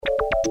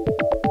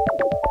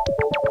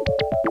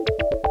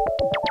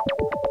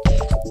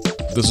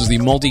This is the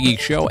Multi-Geek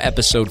Show,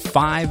 episode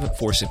 5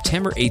 for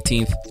September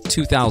 18th,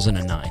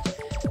 2009.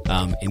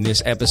 In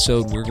this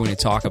episode, we're going to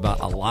talk about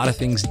a lot of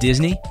things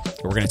Disney.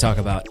 We're going to talk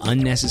about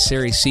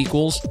unnecessary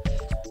sequels,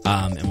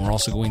 and we're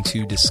also going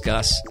to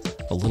discuss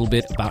a little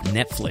bit about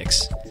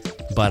Netflix.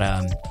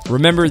 But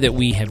remember that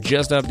we have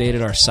just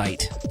updated our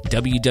site,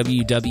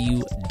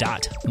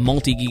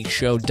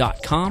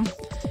 www.multigeekshow.com,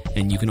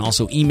 and you can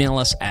also email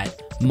us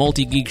at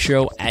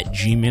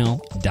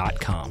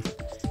multigeekshow@gmail.com.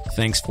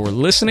 Thanks for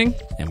listening,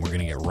 and we're going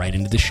to get right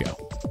into the show.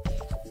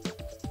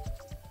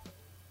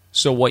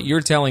 So what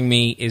you're telling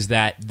me is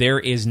that there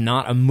is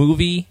not a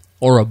movie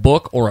or a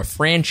book or a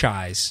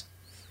franchise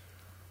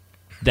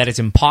that it's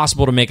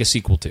impossible to make a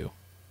sequel to.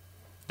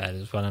 That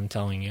is what I'm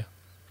telling you.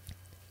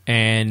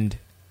 And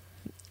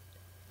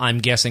I'm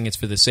guessing it's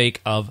for the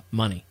sake of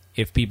money.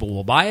 If people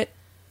will buy it,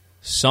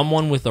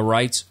 someone with the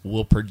rights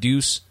will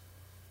produce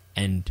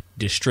and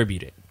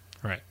distribute it.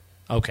 Right.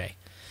 Okay.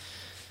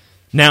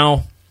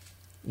 Now,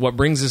 what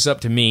brings this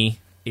up to me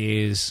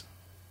is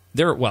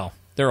there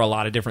are a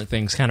lot of different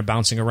things kind of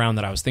bouncing around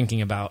that I was thinking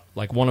about.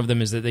 Like, one of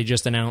them is that they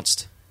just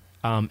announced,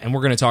 and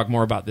we're going to talk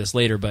more about this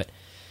later, but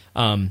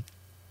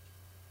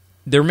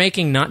they're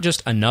making not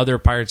just another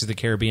Pirates of the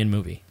Caribbean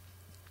movie,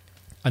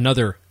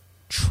 another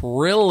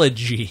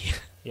trilogy.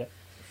 Yep.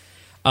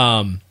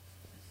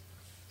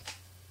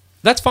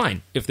 That's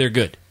fine if they're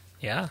good.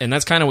 Yeah. And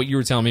that's kind of what you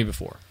were telling me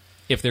before.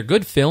 If they're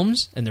good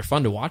films and they're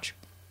fun to watch,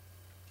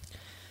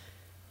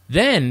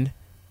 then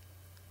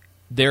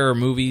there are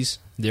movies,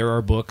 there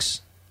are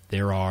books,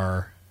 there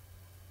are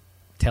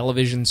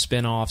television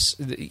spin-offs.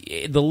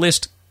 The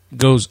list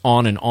goes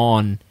on and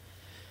on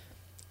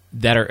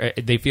that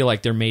they feel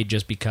like they're made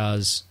just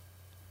because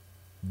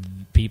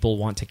people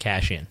want to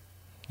cash in.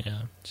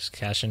 Yeah, just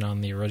cash in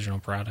on the original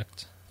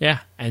product.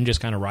 Yeah, and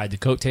just kind of ride the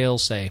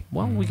coattails, say,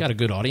 well, we got a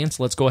good audience.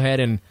 Let's go ahead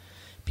and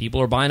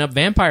people are buying up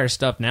vampire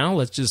stuff now.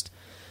 Let's just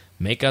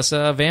make us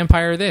a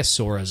vampire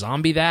this or a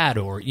zombie that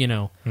or, you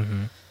know.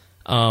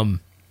 Mm-hmm.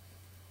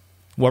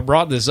 What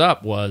brought this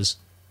up was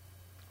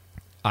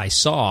I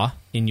saw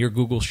in your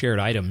Google shared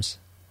items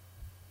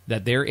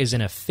that there is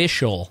an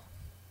official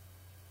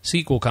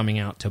sequel coming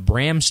out to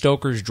Bram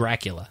Stoker's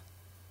Dracula,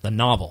 the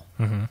novel,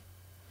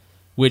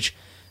 which,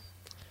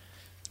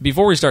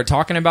 before we start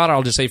talking about it,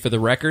 I'll just say for the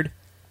record,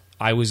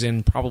 I was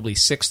in probably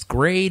 6th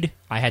grade.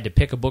 I had to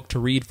pick a book to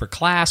read for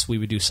class. We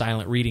would do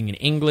silent reading in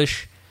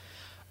English.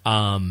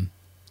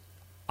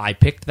 I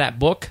picked that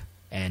book,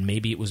 and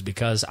maybe it was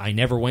because I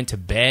never went to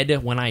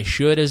bed when I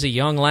should as a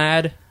young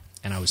lad,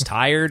 and I was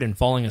tired and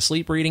falling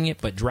asleep reading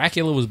it, but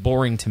Dracula was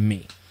boring to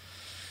me.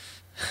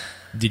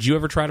 Did you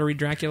ever try to read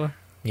Dracula?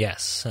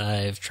 Yes,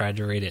 I've tried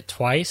to read it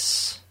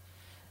twice,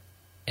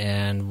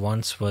 and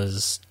once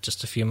was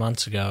just a few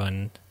months ago,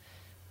 and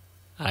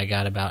I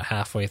got about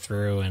halfway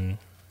through, and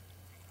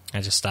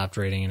I just stopped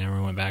reading and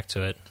never went back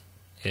to it.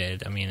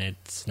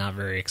 It's not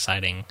very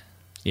exciting.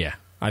 Yeah,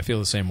 I feel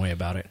the same way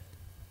about it.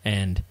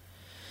 And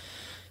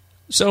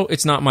so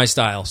it's not my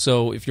style.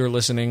 So if you're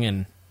listening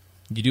and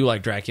you do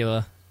like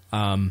Dracula,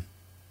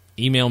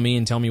 email me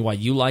and tell me why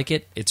you like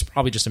it. It's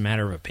probably just a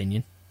matter of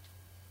opinion.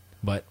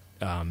 But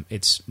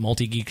it's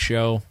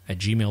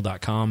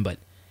multigeekshow@gmail.com. But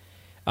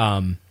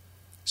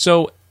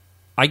so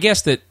I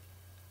guess that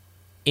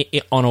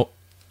on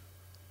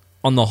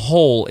the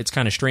whole, it's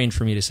kind of strange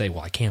for me to say,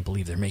 well, I can't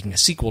believe they're making a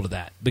sequel to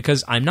that.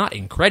 Because I'm not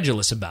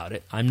incredulous about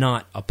it. I'm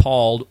not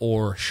appalled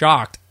or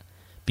shocked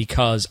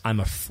because I'm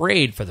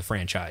afraid for the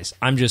franchise.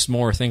 I'm just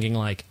more thinking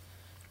like,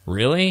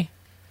 really?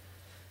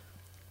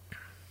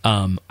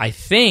 I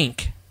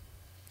think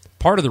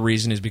part of the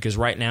reason is because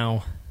right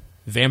now,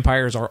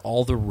 vampires are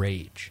all the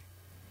rage.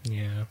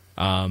 Yeah.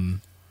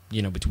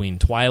 Between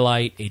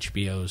Twilight,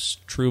 HBO's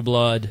True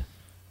Blood,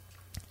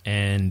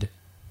 and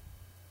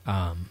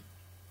I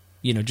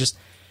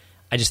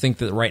just think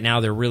that right now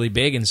they're really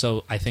big, and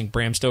so I think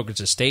Bram Stoker's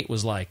estate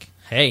was like,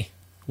 hey,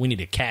 we need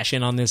to cash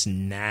in on this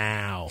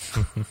now.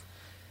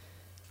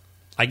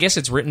 I guess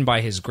it's written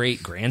by his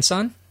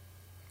great-grandson?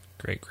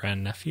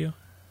 Great-grandnephew?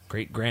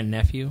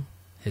 Great-grandnephew,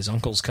 his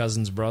uncle's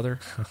cousin's brother.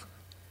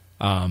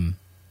 I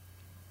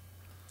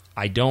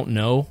don't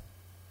know.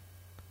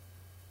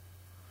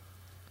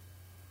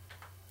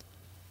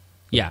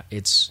 Yeah,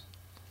 it's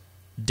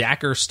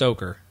Dacre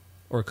Stoker,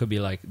 or it could be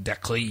like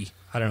Dacre.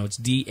 I don't know. It's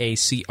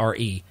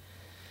Dacre.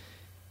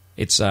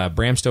 It's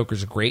Bram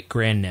Stoker's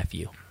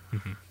great-grandnephew,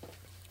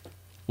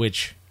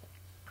 which,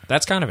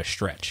 that's kind of a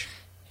stretch.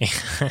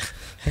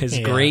 His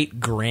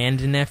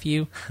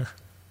great-grandnephew.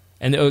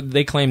 And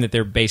they claim that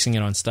they're basing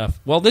it on stuff.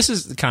 Well, this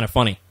is kind of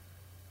funny.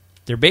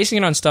 They're basing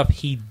it on stuff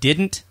he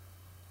didn't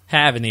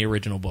have in the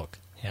original book.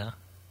 Yeah.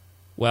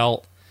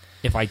 Well,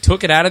 if I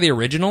took it out of the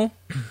original,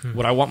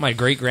 would I want my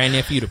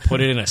great-grandnephew to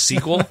put it in a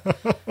sequel?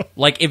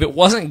 Like, if it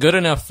wasn't good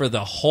enough for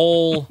the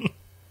whole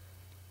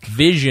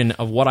vision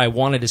of what I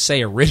wanted to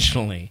say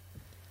originally,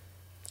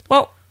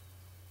 well,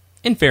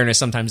 in fairness,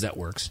 sometimes that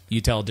works.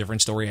 You tell a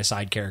different story, a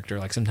side character,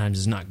 like sometimes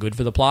it's not good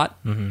for the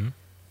plot. Mm-hmm.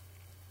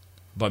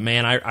 But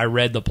man, I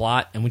read the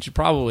plot, and we should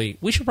probably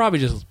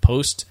just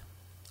post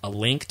a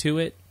link to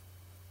it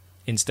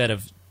instead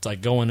of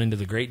like going into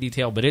the great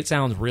detail, but it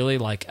sounds really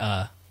like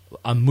a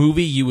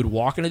movie you would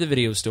walk into the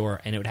video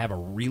store and it would have a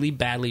really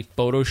badly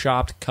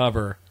photoshopped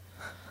cover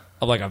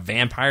of like a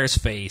vampire's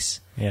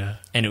face. Yeah.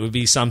 And it would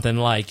be something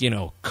like,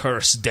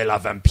 Curse de la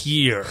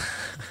Vampire.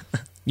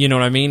 You know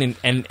what I mean?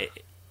 And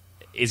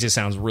it just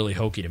sounds really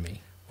hokey to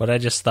me. What I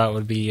just thought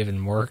would be even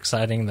more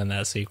exciting than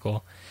that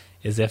sequel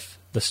is if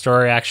the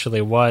story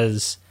actually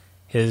was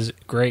his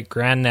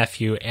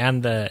great-grandnephew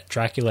and the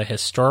Dracula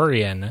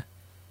historian.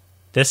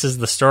 This is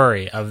the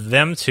story of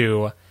them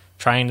two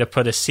trying to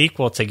put a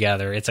sequel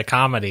together. It's a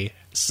comedy.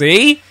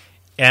 See?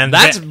 And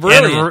that's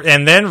brilliant.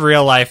 And then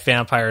real-life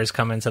vampires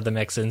come into the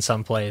mix in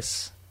some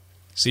place.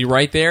 See,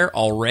 right there,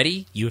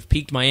 already, you have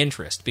piqued my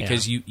interest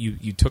because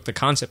you took the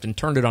concept and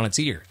turned it on its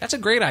ear. That's a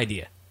great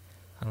idea.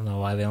 I don't know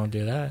why they don't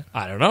do that.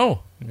 I don't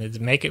know.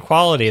 Make it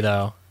quality,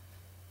 though.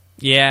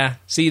 Yeah.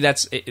 See,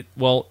 that's...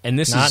 well, and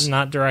this is...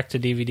 Not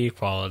direct-to-DVD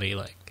quality,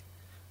 like...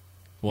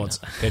 Well, it's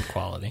good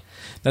quality.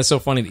 That's so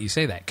funny that you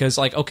say that. Because,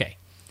 like, okay,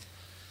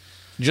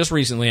 just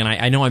recently, and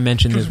I know I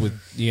mentioned this with,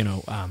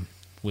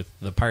 with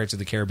the Pirates of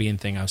the Caribbean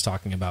thing I was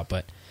talking about,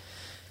 but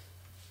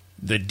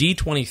the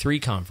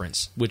D23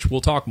 conference, which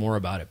we'll talk more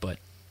about it, but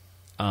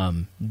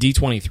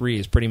D23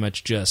 is pretty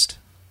much just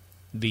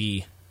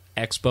the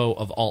expo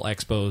of all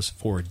expos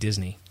for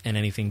Disney and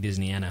anything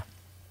Disneyana.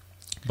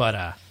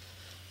 But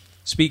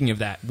speaking of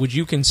that, would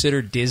you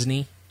consider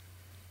Disney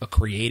a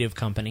creative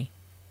company?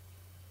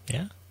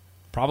 Yeah.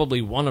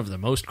 Probably one of the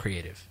most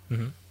creative.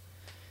 Mm-hmm.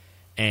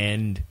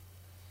 And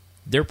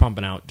they're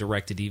pumping out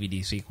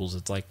direct-to-DVD sequels.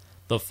 It's like,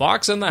 The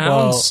Fox and the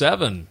Hound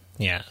 7.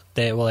 Yeah.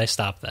 They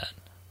stopped that.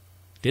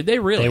 Did they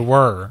really? They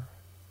were.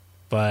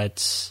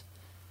 But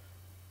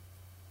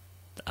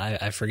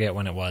I forget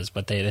when it was,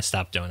 but they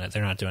stopped doing it.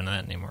 They're not doing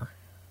that anymore.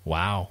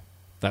 Wow.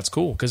 That's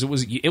cool, because it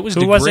was Who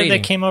degrading. was it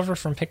that came over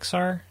from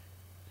Pixar?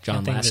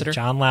 John Lasseter?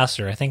 John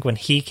Lasseter. I think when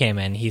he came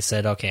in, he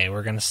said, okay,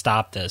 we're going to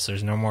stop this.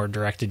 There's no more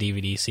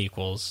direct-to-DVD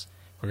sequels.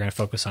 We're going to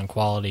focus on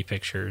quality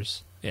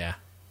pictures. Yeah.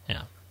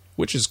 Yeah.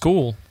 Which is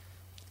cool.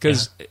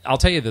 Because I'll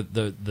tell you,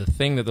 the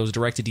thing that those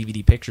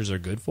direct-to-DVD pictures are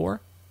good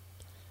for...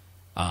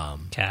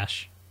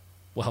 cash.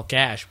 Well,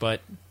 cash,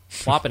 but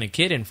plopping a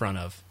kid in front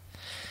of.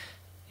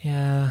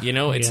 Yeah.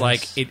 It's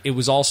like... It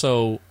was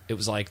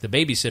like the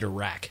babysitter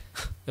rack.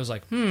 It was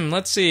like,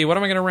 let's see, what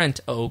am I going to rent?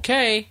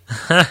 Okay.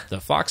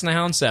 The Fox and the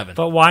Hound 7.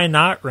 But why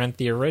not rent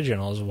the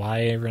originals?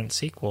 Why rent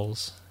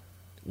sequels?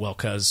 Well,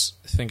 because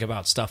think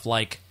about stuff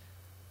like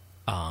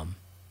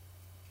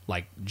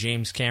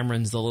James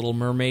Cameron's The Little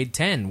Mermaid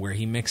 10, where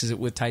he mixes it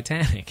with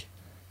Titanic.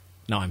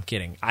 No, I'm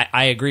kidding.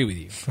 I agree with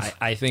you.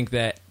 I think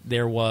that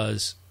there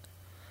was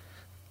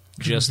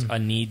just a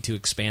need to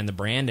expand the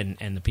brand,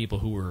 and the people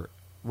who were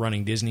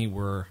running Disney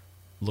were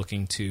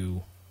looking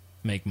to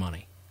make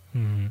money.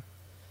 Mm-hmm.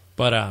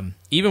 But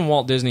even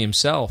Walt Disney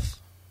himself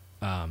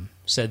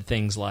said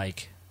things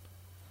like,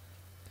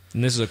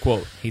 and this is a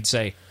quote, he'd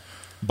say,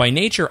 "By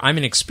nature, I'm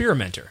an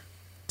experimenter.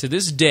 To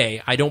this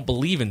day, I don't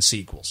believe in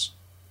sequels.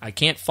 I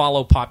can't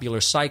follow popular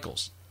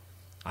cycles.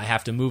 I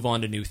have to move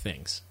on to new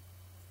things."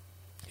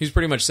 He was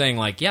pretty much saying,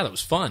 like, yeah, that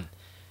was fun.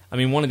 I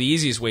mean, one of the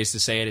easiest ways to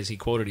say it is he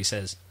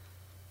says,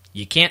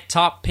 "You can't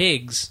top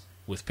pigs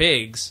with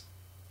pigs."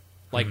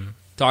 Like,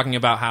 talking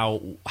about how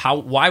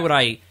why would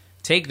I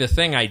take the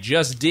thing I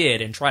just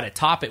did and try to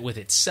top it with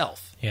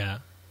itself? Yeah.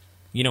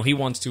 He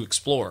wants to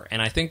explore.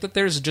 And I think that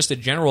there's just a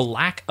general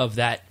lack of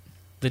that,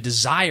 the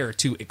desire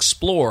to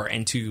explore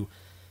and to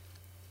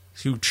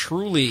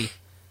truly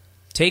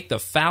take the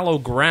fallow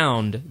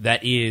ground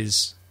that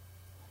is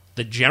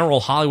the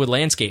general Hollywood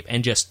landscape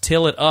and just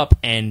till it up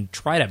and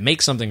try to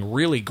make something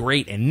really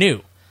great and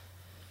new.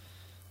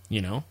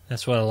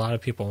 That's what a lot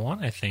of people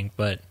want, I think,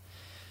 but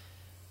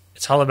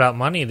it's all about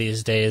money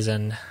these days,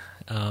 and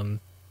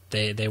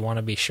they want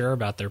to be sure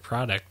about their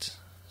product.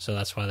 So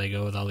that's why they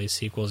go with all these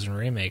sequels and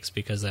remakes,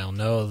 because they'll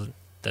know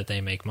that they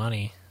make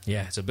money.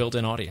 Yeah, it's a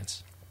built-in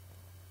audience.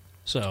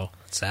 So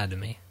it's sad to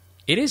me.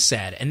 It is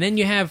sad. And then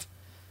you have...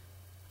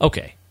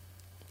 Okay.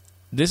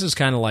 This is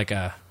kind of like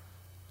an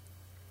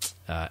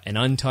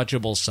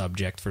untouchable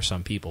subject for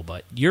some people,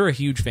 but you're a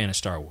huge fan of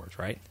Star Wars,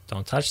 right?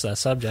 Don't touch that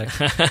subject.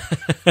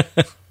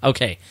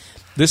 Okay.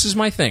 This is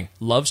my thing.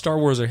 Love Star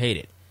Wars or hate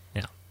it.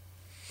 Yeah.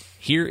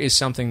 Here is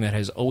something that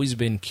has always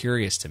been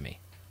curious to me.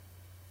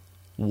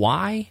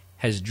 Why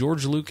has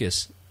George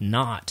Lucas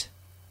not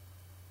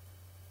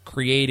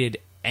created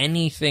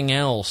anything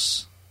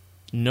else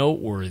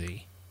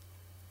noteworthy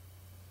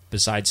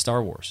besides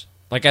Star Wars?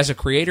 Like, as a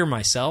creator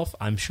myself,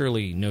 I'm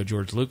surely no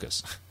George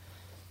Lucas.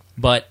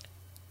 But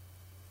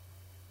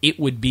it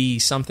would be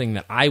something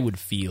that I would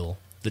feel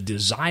the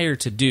desire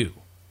to do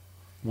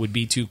would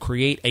be to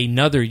create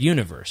another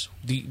universe.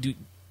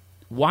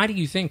 Why do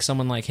you think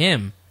someone like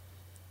him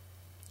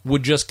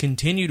would just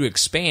continue to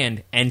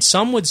expand, and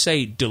some would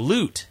say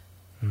dilute,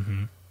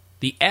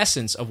 the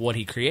essence of what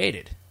he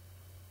created?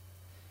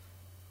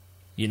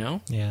 Yeah,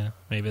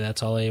 maybe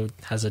that's all he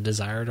has a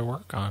desire to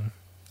work on.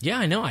 Yeah,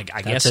 I know. I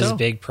guess that's so. That's his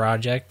big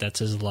project. That's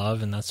his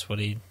love, and that's what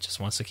he just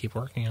wants to keep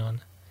working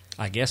on.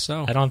 I guess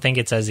so. I don't think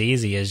it's as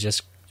easy as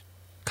just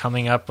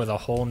coming up with a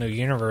whole new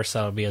universe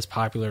that would be as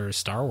popular as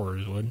Star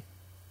Wars would.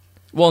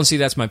 Well, and see,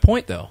 that's my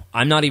point, though.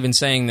 I'm not even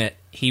saying that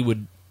he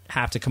would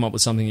have to come up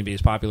with something to be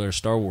as popular as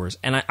Star Wars.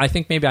 And I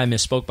think maybe I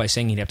misspoke by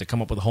saying he'd have to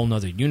come up with a whole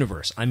nother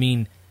universe. I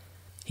mean,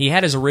 he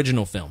had his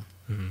original film.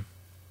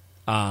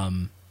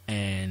 Mm-hmm.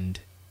 And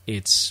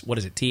it's, what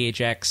is it,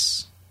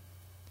 THX?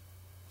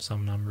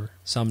 Some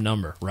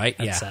number, right?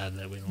 That's sad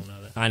that we don't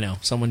know that. I know.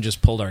 Someone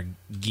just pulled our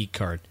geek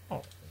card.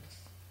 Oh.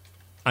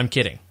 I'm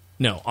kidding.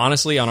 No,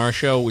 honestly, on our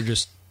show, we're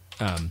just,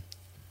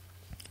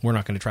 we're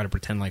not going to try to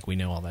pretend like we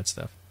know all that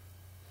stuff.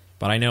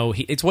 But I know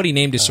it's what he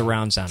named his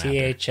surround sound after.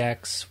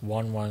 THX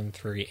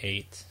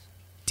 1138.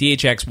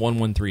 THX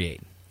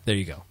 1138. There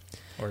you go.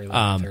 Or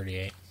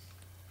 1138.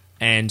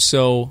 And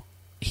so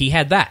he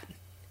had that.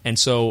 And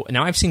so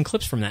now I've seen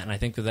clips from that, and I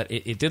think that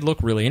it did look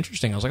really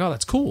interesting. I was like, oh,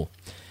 that's cool.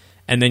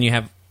 And then you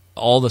have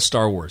all the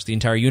Star Wars, the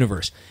entire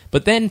universe.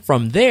 But then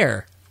from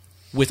there,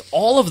 with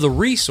all of the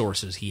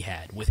resources he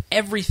had, with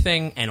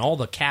everything and all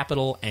the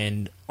capital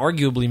and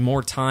arguably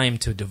more time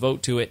to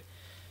devote to it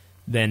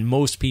than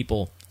most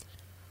people,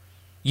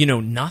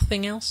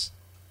 nothing else?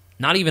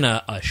 Not even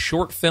a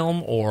short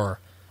film or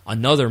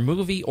another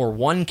movie or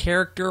one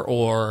character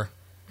or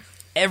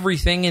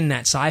everything in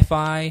that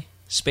sci-fi,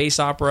 space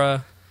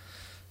opera.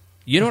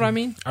 You know what I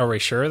mean? Are we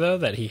sure, though,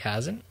 that he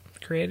hasn't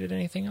created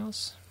anything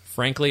else?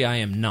 Frankly, I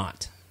am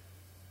not.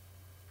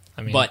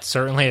 I mean, but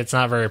certainly it's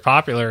not very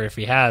popular if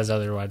he has,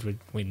 otherwise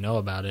we'd know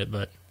about it,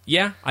 but...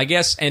 Yeah, I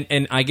guess,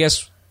 and I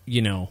guess,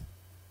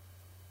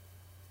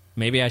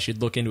 maybe I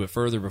should look into it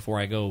further before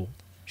I go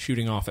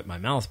shooting off at my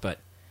mouth, but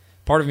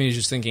part of me is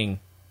just thinking,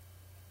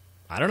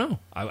 I don't know.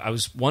 I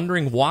was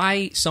wondering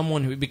why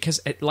someone who,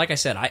 because like I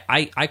said,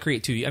 I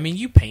create too. I mean,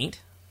 you paint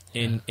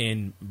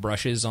in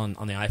brushes on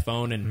the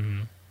iPhone,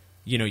 and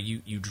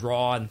you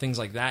draw and things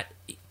like that.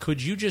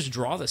 Could you just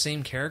draw the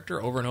same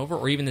character over and over,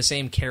 or even the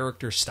same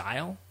character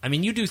style? I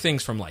mean, you do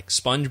things from like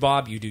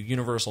SpongeBob, you do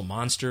Universal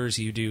Monsters,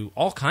 you do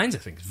all kinds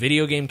of things,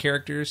 video game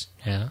characters.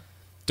 Yeah.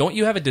 Don't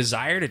you have a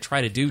desire to try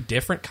to do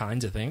different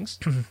kinds of things?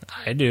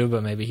 I do,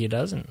 but maybe he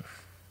doesn't.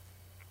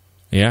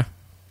 Yeah.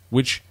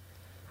 Which,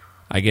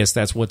 I guess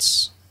that's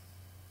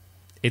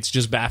it's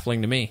just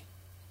baffling to me.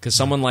 Because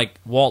someone like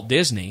Walt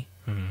Disney,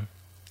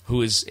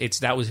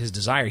 that was his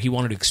desire. He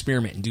wanted to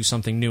experiment and do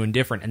something new and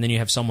different. And then you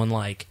have someone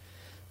like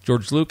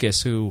George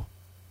Lucas who,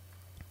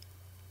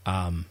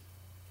 even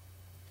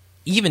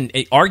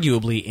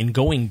arguably in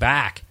going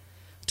back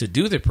to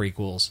do the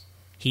prequels,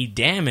 he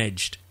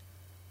damaged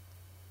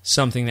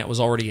something that was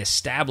already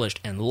established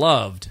and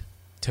loved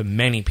to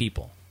many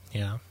people.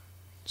 Yeah.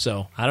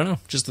 So, I don't know.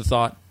 Just the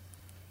thought,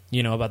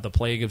 about the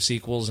plague of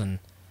sequels and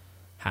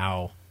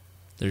how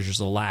there's just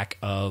a lack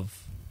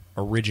of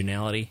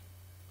originality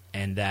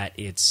and that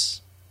it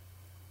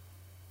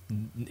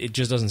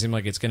just doesn't seem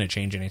like it's going to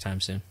change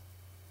anytime soon.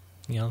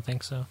 You don't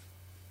think so?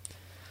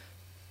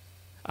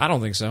 I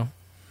don't think so.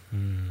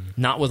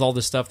 Not with all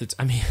the stuff that's...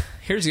 I mean,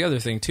 here's the other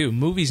thing, too.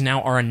 Movies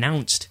now are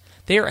announced.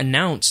 They are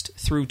announced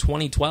through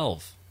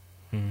 2012.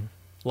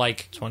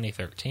 Like...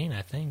 2013,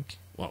 I think.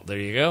 Well, there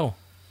you go.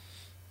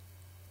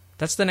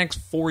 That's the next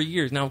 4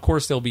 years. Now, of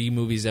course, there'll be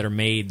movies that are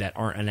made that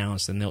aren't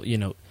announced, and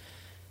they'll,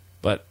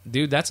 But,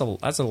 dude, that's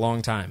a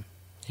long time.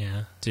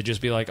 Yeah. To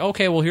just be like,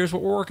 okay, well, here's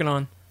what we're working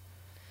on.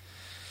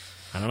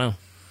 I don't know.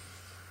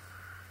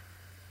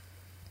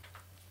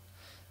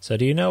 So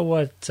do you know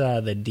what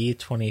the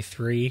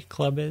D23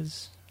 club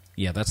is?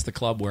 Yeah, that's the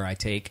club where I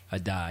take a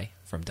die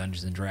from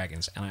Dungeons &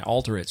 Dragons, and I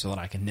alter it so that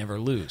I can never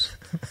lose.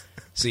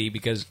 See,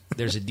 because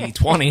there's a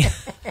D20,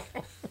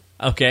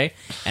 okay,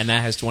 and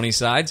that has 20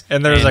 sides.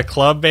 And there's a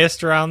club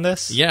based around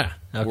this? Yeah,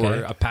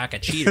 okay. Or a pack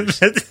of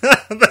cheaters.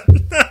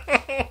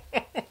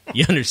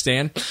 You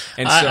understand?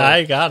 And so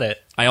I got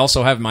it. I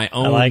also have my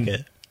own I like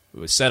it.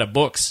 set of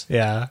books.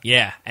 Yeah.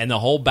 Yeah, and the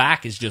whole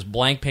back is just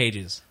blank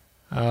pages.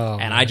 Oh,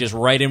 and I just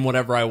write in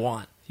whatever I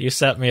want. You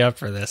set me up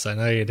for this. I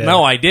know you did.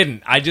 No, I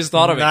didn't. I just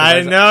thought of it.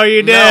 I know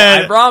you did.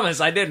 No, I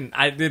promise. I didn't.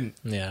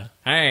 Yeah.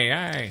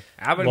 Hey,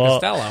 Abbott and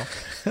Costello.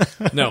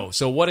 No,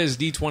 so what is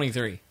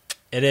D23?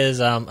 It is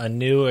a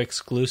new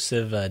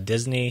exclusive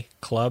Disney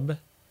club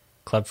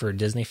for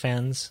Disney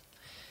fans.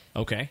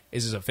 Okay.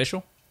 Is this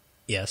official?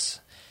 Yes.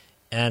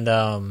 And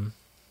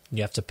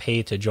you have to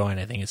pay to join.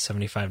 I think it's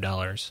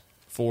 $75.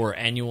 For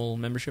annual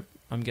membership,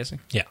 I'm guessing?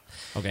 Yeah.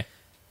 Okay.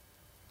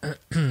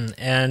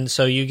 And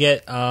so you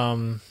get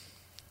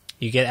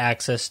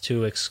access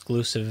to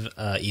exclusive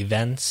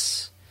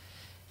events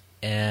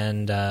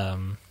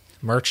and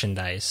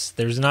merchandise.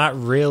 There's not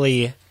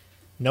really...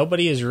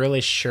 Nobody is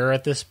really sure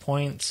at this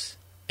point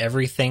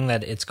everything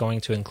that it's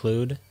going to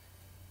include,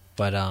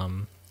 but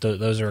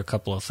those are a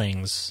couple of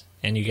things.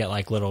 And you get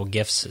like little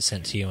gifts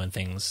sent to you and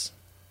things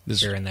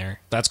here and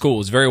there. That's cool.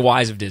 It's very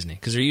wise of Disney,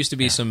 because there used to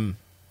be some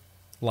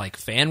like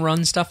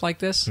fan-run stuff like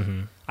this.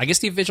 Mm-hmm. I guess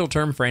the official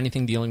term for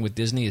anything dealing with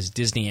Disney is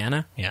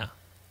Disneyana. Yeah.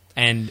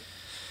 And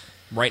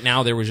right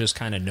now there was just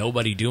kind of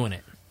nobody doing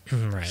it.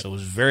 Right. So it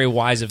was very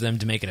wise of them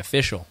to make it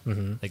official.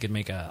 Mm-hmm. They could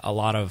make a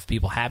lot of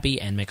people happy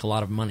and make a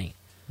lot of money.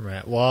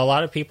 Right. Well, a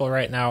lot of people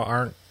right now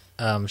aren't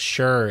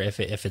sure if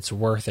it's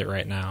worth it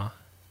right now,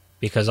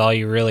 because all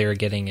you really are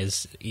getting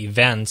is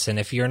events, and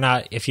if you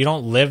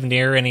don't live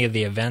near any of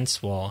the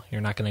events, well,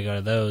 you're not going to go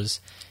to those.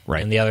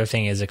 Right. And the other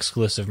thing is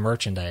exclusive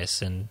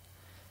merchandise, and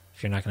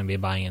if you're not going to be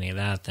buying any of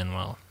that, then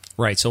well.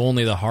 Right. So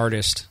only the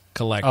hardest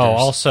collectors. Oh,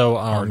 also you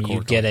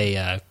hardcore get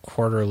a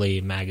quarterly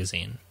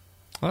magazine.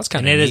 Well, that's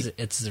kind And of neat.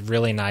 it's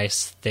really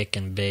nice, thick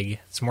and big.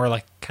 It's more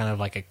like kind of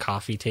like a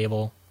coffee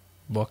table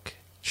book.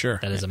 Sure.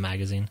 That is a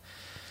magazine.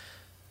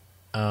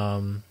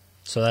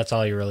 So that's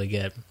all you really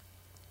get.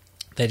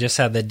 They just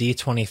had the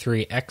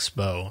D23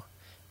 Expo,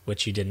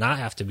 which you did not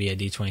have to be a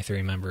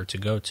D23 member to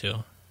go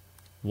to.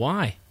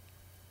 Why?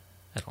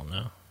 I don't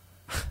know.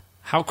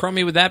 How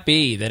crummy would that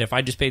be? That if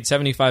I just paid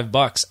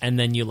 $75 and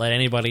then you let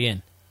anybody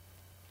in?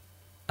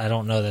 I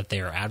don't know that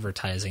they are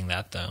advertising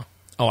that though.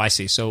 Oh, I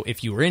see. So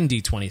if you were in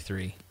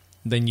D23,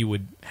 then you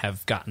would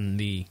have gotten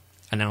the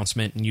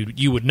announcement, and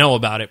you would know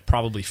about it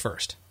probably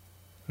first.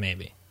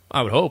 Maybe.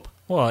 I would hope.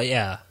 Well,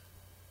 yeah.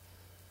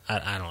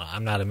 I don't know.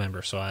 I'm not a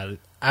member, so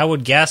I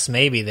would guess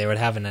maybe they would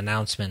have an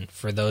announcement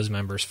for those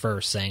members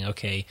first, saying,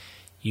 "Okay,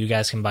 you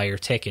guys can buy your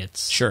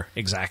tickets." Sure,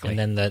 exactly. And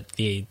then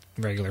the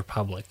regular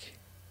public.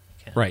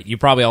 can. Right. You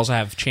probably also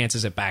have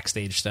chances at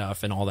backstage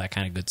stuff and all that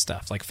kind of good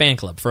stuff, like fan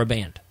club for a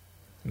band.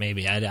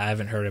 Maybe. I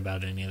haven't heard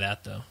about any of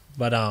that though.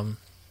 But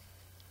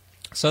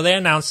so they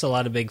announced a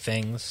lot of big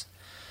things.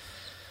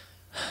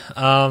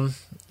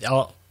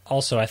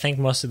 Also, I think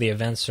most of the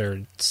events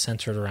are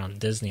centered around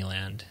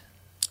Disneyland.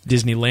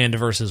 Disneyland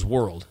versus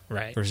World.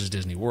 Right. Versus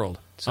Disney World.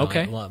 So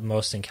Okay.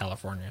 Most in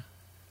California.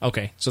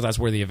 Okay. So that's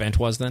where the event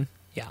was then?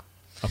 Yeah.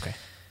 Okay.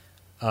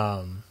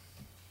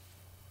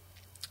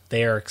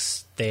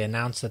 They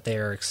announced that they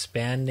are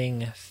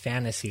expanding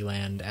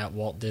Fantasyland at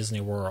Walt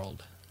Disney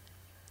World.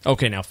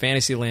 Okay, now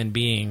Fantasyland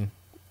being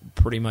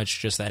pretty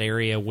much just that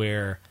area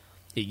where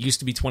it used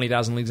to be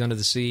 20,000 Leagues Under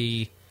the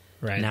Sea.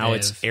 Right. Now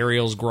it's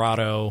Ariel's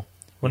Grotto.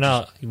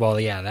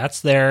 Yeah,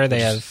 that's there.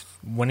 They have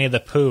Winnie the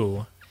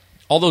Pooh.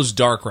 All those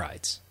dark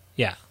rides,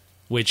 Yeah.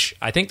 which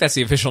I think that's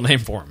the official name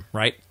for them,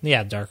 right?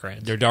 Yeah, dark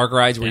rides. They're dark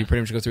rides where Yeah. you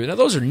pretty much go through. Now,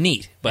 those are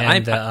neat, but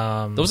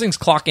And, those things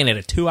clock in at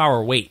a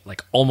 2-hour wait,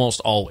 like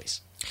almost always.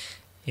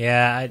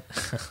 Yeah,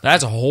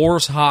 That's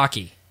horse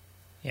hockey.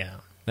 yeah.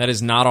 That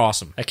is not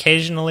awesome.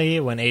 Occasionally,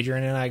 when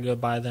Adrian and I go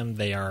by them,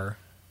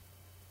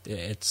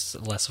 it's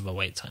less of a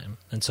wait time,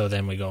 and so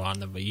then we go on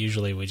them. But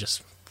usually, we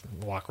just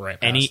walk right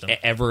past them.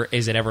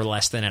 Is it ever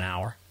less than an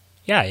hour?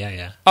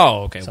 Yeah.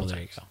 Oh, okay. Well, there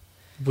you go.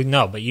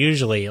 No, but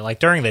usually, like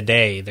during the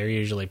day, they're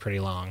usually pretty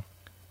long.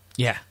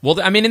 Yeah.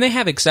 Well, I mean, and they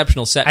have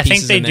exceptional set I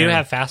pieces. think they in do there.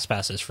 have fast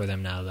passes for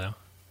them now, though.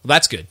 Well,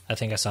 that's good. I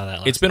think I saw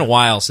that. It's been a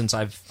while since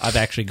I've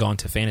actually gone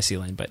to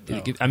Fantasyland, but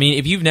I mean,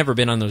 if you've never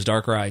been on those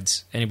dark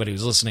rides, anybody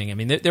who's listening, I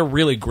mean, they're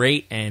really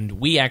great, and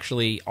we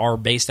actually are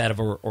based out of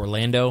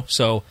Orlando,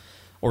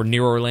 or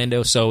near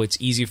Orlando, so it's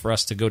easy for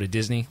us to go to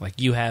Disney.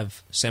 Like you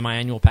have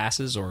semi-annual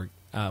passes, or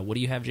what do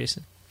you have,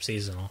 Jason?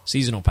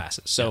 Seasonal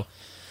passes. So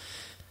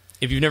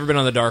if you've never been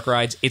on the dark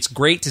rides, it's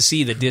great to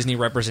see the Disney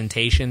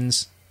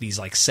representations, these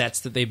like sets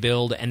that they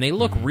build, and they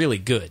look really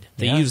good.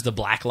 They use the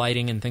black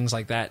lighting and things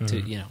like that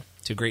to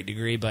a great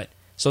degree. But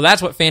so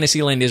that's what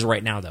Fantasyland is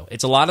right now, though.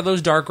 It's a lot of those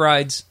dark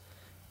rides.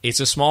 It's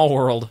a small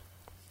world,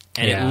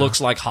 and it looks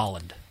like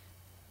Holland.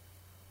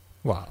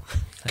 Wow.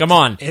 Come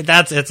on.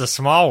 It's a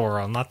small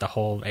world, not the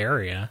whole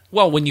area.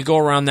 Well, when you go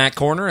around that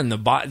corner and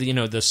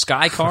the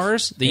sky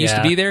cars that used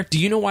to be there, do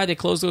you know why they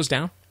closed those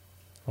down?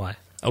 Why?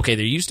 Okay,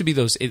 there used to be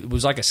those. It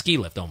was like a ski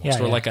lift almost,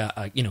 or like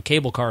a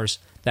cable cars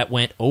that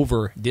went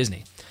over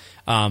Disney.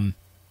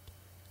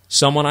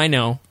 Someone I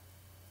know,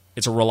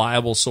 it's a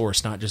reliable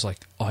source, not just like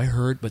I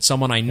heard, but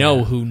someone I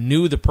know who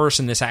knew the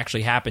person this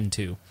actually happened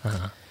to,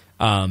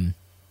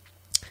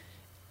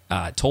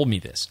 told me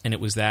this, and it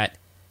was that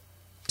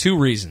 2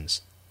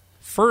 reasons.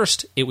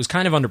 First, it was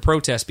kind of under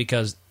protest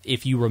because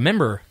if you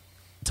remember,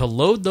 to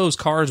load those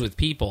cars with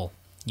people,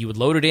 you would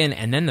load it in,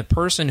 and then the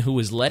person who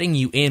was letting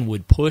you in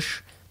would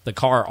push the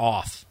car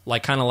off,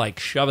 kind of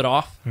shove it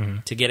off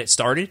to get it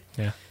started.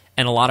 Yeah.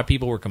 And a lot of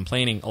people were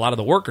complaining. A lot of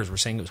the workers were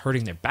saying it was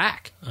hurting their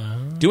back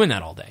doing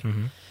that all day.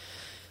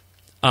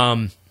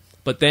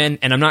 But then,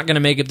 and I'm not going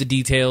to make up the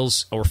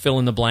details or fill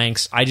in the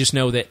blanks. I just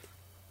know that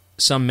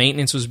some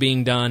maintenance was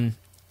being done,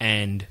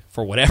 and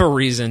for whatever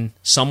reason,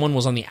 someone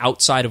was on the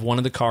outside of one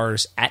of the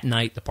cars at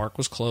night. The park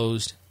was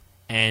closed,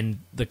 and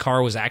the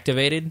car was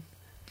activated,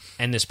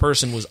 and this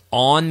person was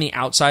on the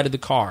outside of the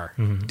car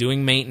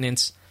doing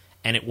maintenance,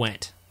 and it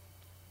went.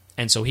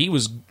 And so he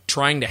was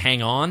trying to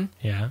hang on,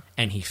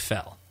 and he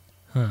fell.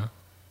 Huh.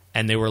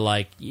 And they were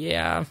like,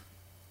 yeah,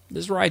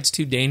 this ride's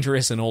too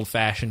dangerous and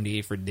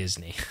old-fashioned for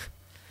Disney.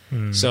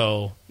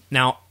 So,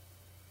 now,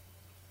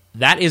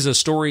 that is a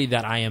story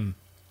that I'm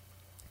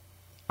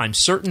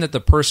certain that the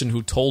person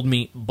who told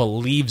me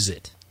believes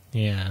it.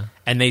 Yeah.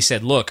 And they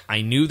said, look,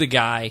 I knew the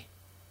guy.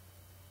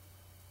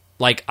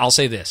 I'll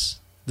say this.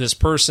 This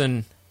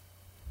person...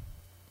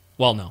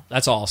 Well, no,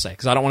 that's all I'll say,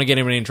 because I don't want to get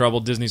anybody in trouble,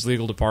 Disney's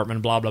legal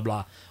department, blah, blah,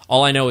 blah.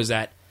 All I know is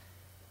that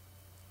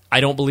I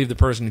don't believe the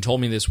person who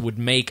told me this would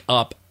make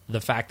up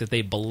the fact that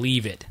they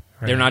believe it.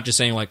 Right. They're not just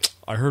saying, like,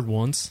 I heard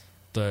once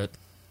that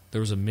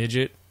there was a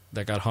midget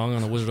that got hung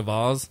on The Wizard of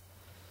Oz,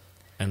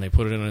 and they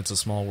put it in It's a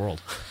Small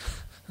World.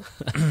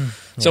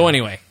 So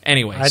anyway, I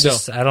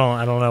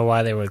don't know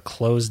why they would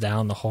close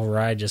down the whole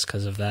ride just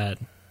because of that.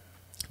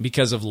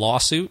 Because of a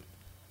lawsuit,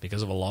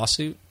 because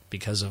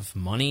of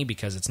money,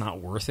 because it's not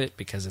worth it,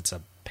 because it's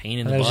a pain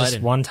in the There's butt.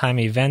 just one-time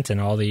event in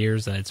all the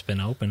years that it's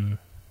been open.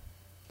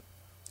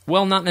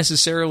 Well, not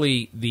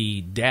necessarily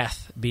the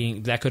death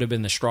being... That could have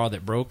been the straw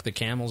that broke the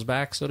camel's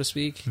back, so to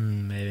speak.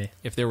 Maybe.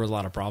 If there were a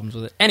lot of problems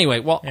with it. Anyway,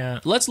 well,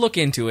 let's look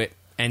into it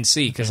and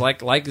see. Because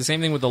like the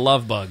same thing with the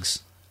love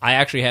bugs. I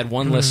actually had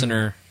one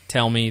listener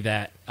tell me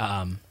that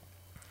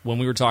when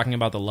we were talking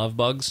about the love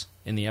bugs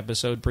in the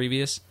episode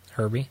previous...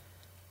 Herbie?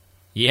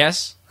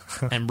 Yes.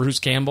 And Bruce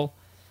Campbell.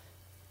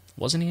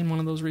 Wasn't he in one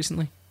of those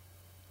recently?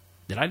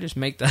 Did I just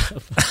make that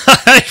up?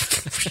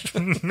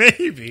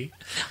 Maybe.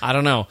 I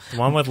don't know. The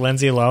one with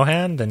Lindsay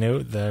Lohan,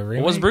 the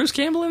remake? Was Bruce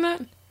Campbell in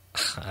that?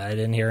 I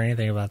didn't hear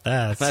anything about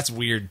that. That's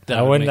weird.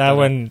 I wouldn't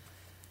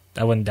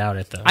doubt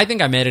it, though. I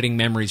think I'm editing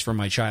memories from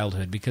my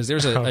childhood because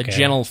there's a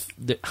gentle...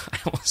 I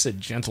almost said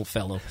gentle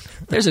fellow.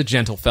 There's a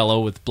gentle fellow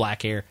with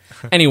black hair.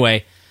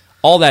 Anyway,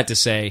 all that to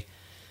say,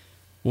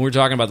 when we were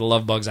talking about the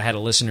love bugs, I had a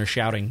listener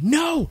shouting,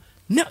 no!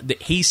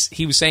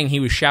 He was saying he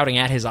was shouting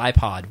at his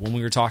iPod when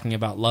we were talking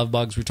about love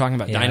bugs. We were talking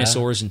about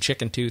dinosaurs and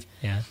chicken tooth.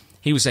 Yeah.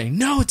 He was saying,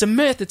 no, it's a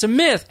myth, it's a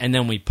myth. And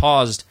then we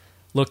paused,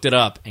 looked it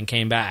up, and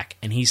came back.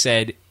 And he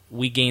said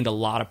we gained a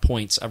lot of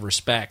points of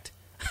respect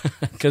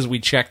because we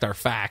checked our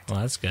fact.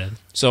 Well, that's good.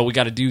 So we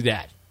got to do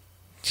that.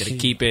 Got to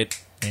keep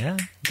it. Yeah.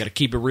 Got to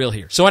keep it real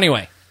here. So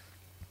anyway,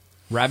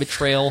 rabbit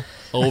trail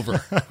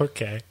over.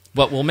 Okay.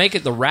 But we'll make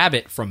it the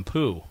rabbit from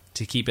Pooh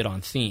to keep it on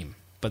theme.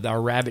 But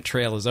our rabbit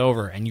trail is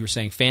over, and you were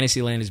saying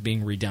Fantasyland is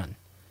being redone.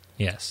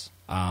 Yes.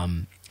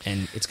 And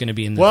it's going to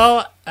be in the...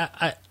 Well,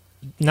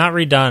 not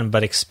redone,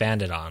 but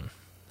expanded upon.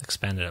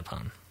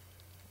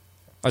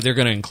 Are they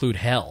going to include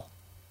hell?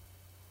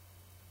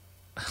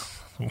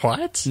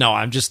 What? No,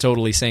 I'm just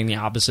totally saying the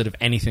opposite of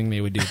anything they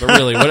would do. But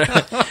really,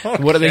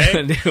 what are they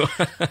going to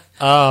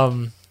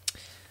do?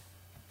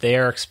 They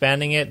are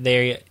expanding it.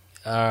 They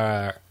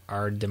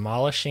are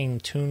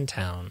demolishing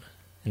Toontown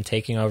and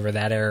taking over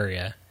that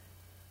area.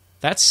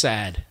 That's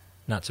sad.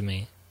 Not to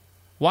me.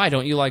 Why?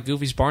 Don't you like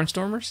Goofy's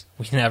Barnstormers?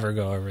 We never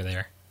go over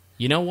there.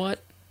 You know what?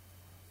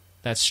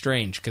 That's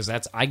strange, because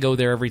I go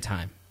there every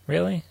time.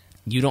 Really?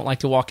 You don't like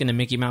to walk into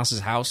Mickey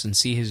Mouse's house and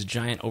see his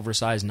giant,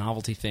 oversized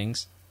novelty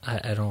things?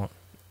 I don't.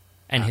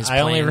 And his I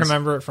only plans?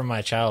 remember it from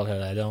my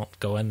childhood. I don't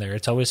go in there.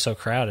 It's always so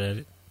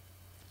crowded.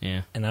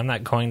 Yeah. And I'm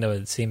not going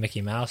to see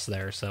Mickey Mouse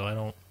there, so I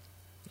don't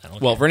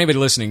Well, care. for anybody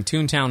listening,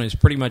 Toontown is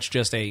pretty much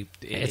just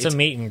It's a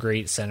meet and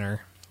greet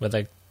center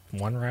with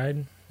one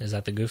ride. Is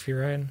that the Goofy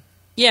ride?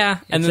 Yeah,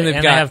 and then they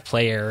they've got... have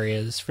play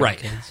areas for the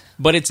kids.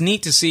 But it's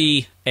neat to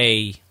see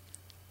a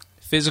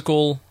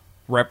physical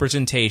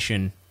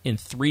representation in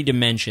 3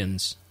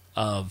 dimensions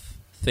of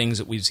things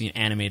that we've seen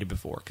animated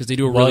before, because they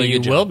do a really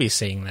good job. Well, you will be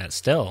seeing that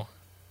still.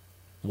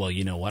 Well,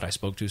 you know what? I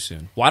spoke too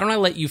soon. Why don't I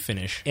let you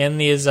finish? In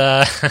these,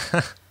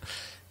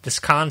 this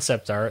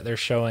concept art, they're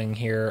showing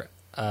here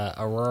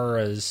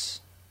Aurora's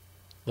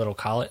little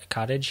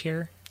cottage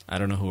here. I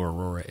don't know who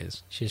Aurora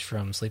is. She's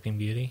from Sleeping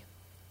Beauty.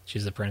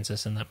 She's the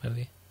princess in that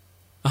movie.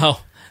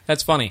 Oh,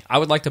 that's funny. I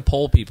would like to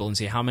poll people and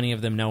see how many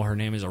of them know her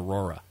name is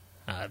Aurora.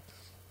 I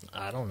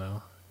don't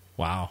know.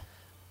 Wow.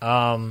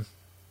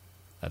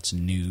 That's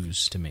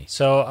news to me.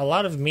 So a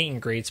lot of meet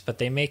and greets, but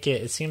they make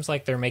it seems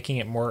like they're making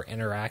it more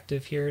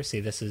interactive here. See,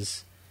 this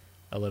is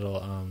a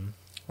little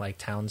like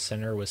town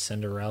center with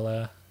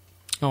Cinderella.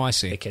 Oh, I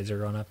see. The kids are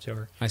going up to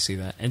her. I see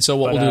that. And so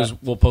what we'll do is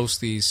we'll post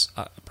these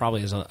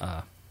probably as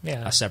a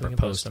separate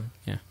post. Them.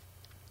 Yeah.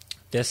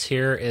 This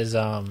here is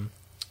the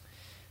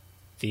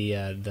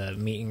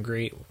meet and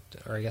greet,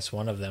 or I guess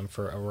one of them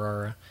for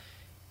Aurora.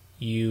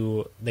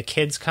 The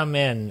kids come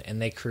in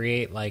and they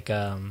create like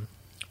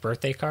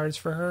birthday cards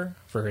for her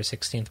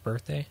 16th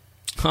birthday.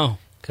 Oh,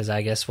 because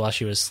I guess while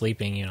she was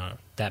sleeping,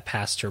 that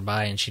passed her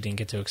by and she didn't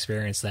get to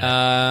experience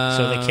that.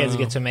 So the kids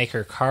get to make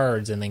her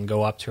cards and then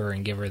go up to her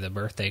and give her the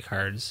birthday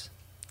cards.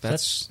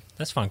 That's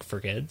fun for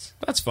kids.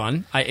 That's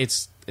fun.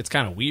 It's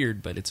kind of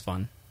weird, but it's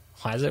fun.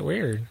 Why is it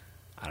weird?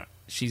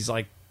 She's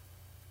like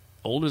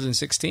older than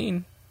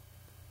 16,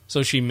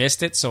 so she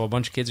missed it. So a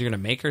bunch of kids are going to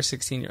make her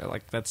 16.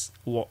 That's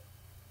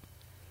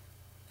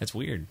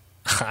weird.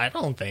 I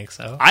don't think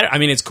so. I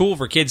mean, it's cool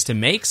for kids to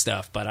make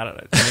stuff, but I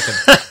don't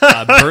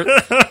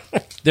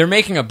they're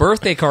making a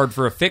birthday card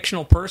for a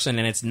fictional person,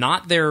 and it's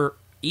not their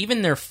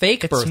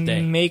fake birthday.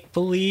 It's make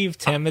believe,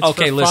 Tim. It's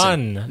okay, for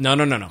listen. fun.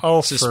 No.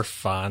 Oh, for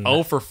fun.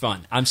 Oh, for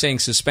fun. I'm saying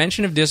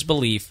suspension of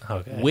disbelief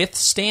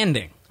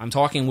withstanding. I'm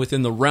talking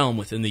within the realm,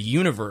 within the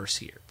universe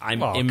here.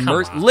 I'm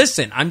immersed.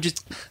 Listen,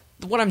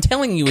 what I'm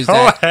telling you is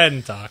Go ahead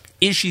and talk.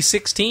 Is she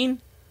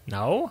 16?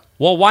 No.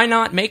 Well, why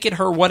not make it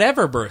her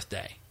whatever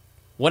birthday?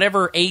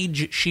 Whatever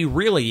age she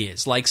really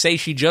is. Like, say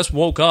she just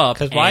woke up.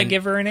 Because why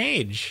give her an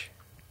age?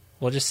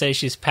 We'll just say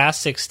she's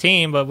past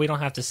 16, but we don't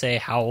have to say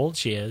how old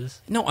she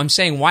is. No, I'm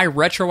saying why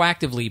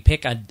retroactively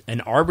pick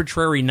an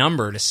arbitrary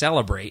number to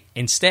celebrate?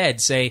 Instead,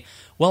 say,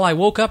 well, I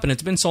woke up and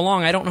it's been so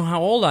long, I don't know how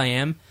old I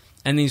am.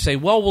 And then you say,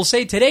 well, we'll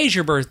say today's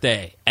your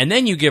birthday. And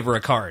then you give her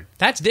a card.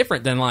 That's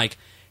different than like,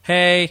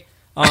 hey,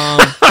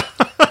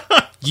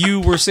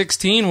 you were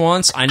 16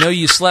 once. I know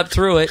you slept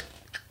through it,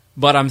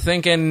 but I'm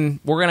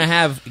thinking we're going to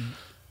have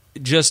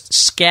just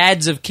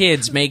scads of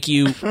kids make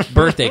you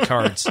birthday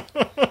cards.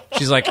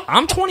 She's like,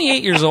 I'm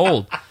 28 years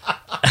old.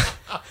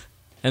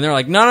 And they're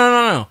like,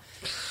 no.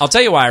 I'll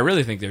tell you why I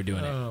really think they're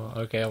doing it. Oh,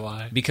 okay,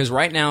 why? Because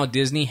right now,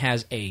 Disney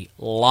has a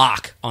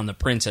lock on the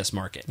princess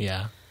market.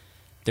 Yeah.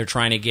 They're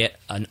trying to get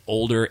an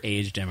older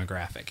age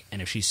demographic.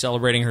 And if she's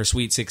celebrating her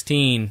sweet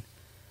 16,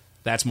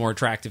 that's more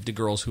attractive to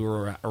girls who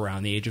are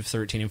around the age of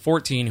 13 and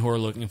 14 who are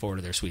looking forward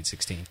to their sweet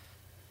 16.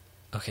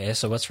 Okay,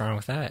 so what's wrong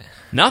with that?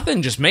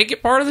 Nothing. Just make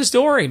it part of the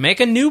story. Make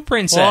a new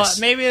princess. Well,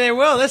 maybe they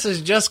will. This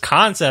is just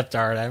concept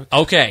art.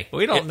 Okay.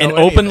 We don't know An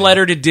anything. open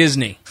letter to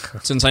Disney,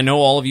 since I know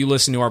all of you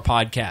listen to our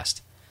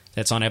podcast.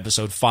 That's on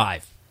episode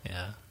 5.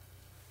 Yeah.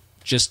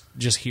 Just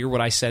hear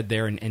what I said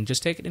there and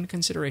just take it into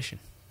consideration.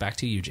 Back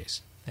to you, Jace.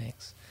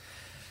 Thanks.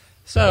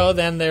 So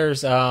then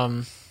there's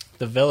the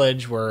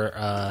village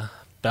where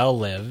Belle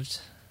lived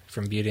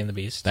from Beauty and the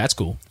Beast. That's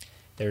cool.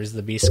 There's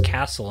the Beast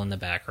Castle in the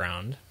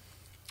background.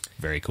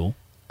 Very cool.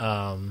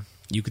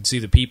 You could see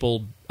the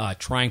people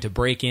trying to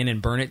break in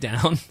and burn it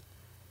down.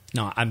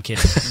 No, I'm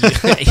kidding.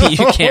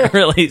 You can't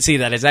really see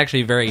that. It's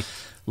actually very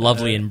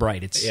lovely and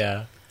bright. It's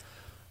Yeah.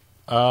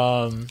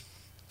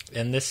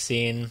 In this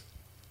scene,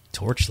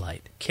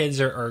 torchlight. kids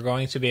are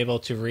going to be able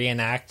to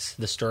reenact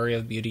the story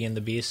of Beauty and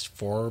the Beast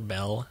for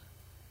Belle.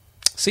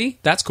 See,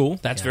 that's cool.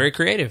 That's Yeah. very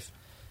creative.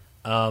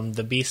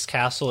 The Beast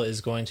Castle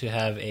is going to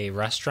have a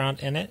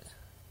restaurant in it.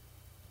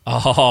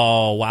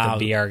 Oh, wow.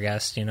 The Be Our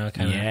Guest, kind of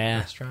Yeah.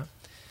 restaurant.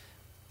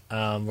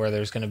 Where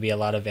there's going to be a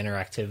lot of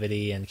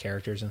interactivity and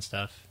characters and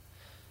stuff.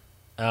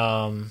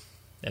 And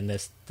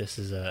this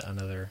is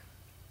another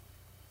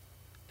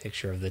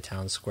picture of the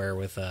town square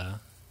with a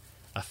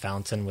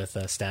fountain with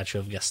a statue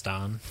of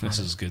Gaston. This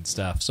is good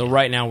stuff. So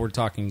right now we're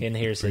talking. And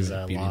here's his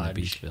Beauty and the lodge.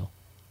 Beastville.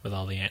 With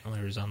all the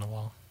antlers on the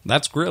wall.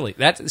 That's really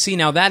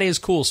now that is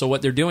cool. So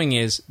what they're doing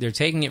is they're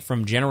taking it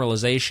from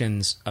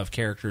generalizations of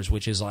characters,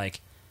 which is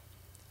like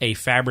a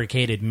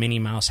fabricated Minnie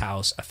Mouse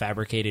house, a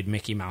fabricated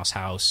Mickey Mouse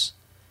house,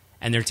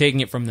 and they're taking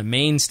it from the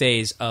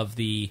mainstays of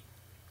the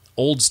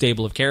old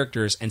stable of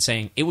characters and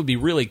saying it would be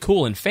really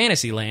cool in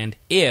Fantasyland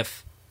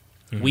if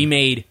we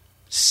made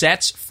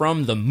sets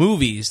from the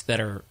movies that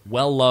are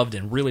well loved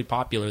and really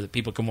popular that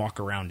people can walk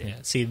around in. Yeah.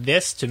 See,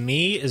 this to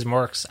me is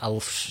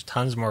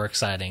tons more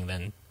exciting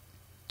than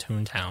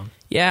Toontown.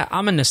 Yeah,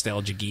 I'm a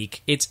nostalgia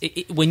geek.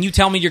 When you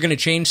tell me you're going to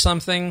change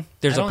something,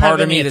 there's I a don't part have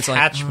of me any that's like,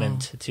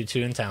 attachment to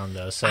Toontown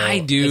though. So I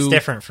do. It's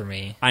different for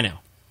me. I know.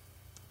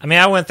 I mean,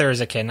 I went there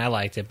as a kid and I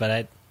liked it, but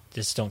I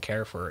just don't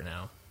care for it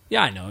now.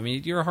 Yeah, I know. I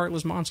mean, you're a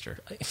heartless monster.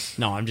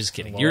 No, I'm just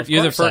kidding. Well, you're of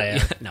the course I am.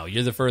 furthest. No,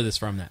 you're the furthest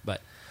from that.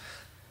 But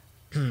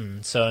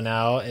So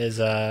now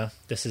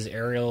this is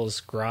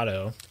Ariel's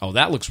grotto. oh,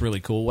 that looks really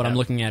cool. What I'm Yeah.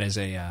 looking at is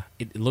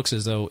it looks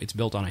as though it's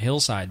built on a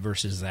hillside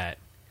versus that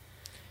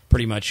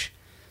pretty much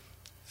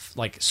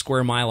like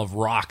square mile of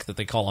rock that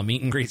they call a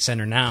meet and greet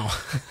center now.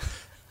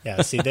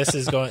 Yeah, see, this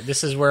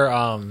is where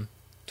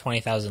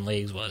 20,000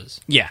 Leagues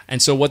was. Yeah,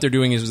 and so what they're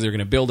doing is they're going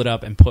to build it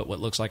up and put what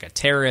looks like a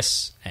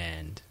terrace.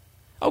 And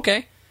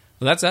okay,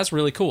 well, that's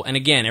really cool. And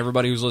again,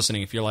 everybody who's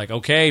listening, if you're like,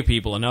 okay,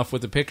 people, enough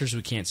with the pictures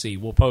we can't see,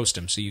 we'll post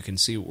them so you can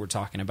see what we're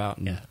talking about.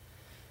 And Yeah.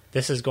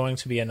 This is going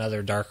to be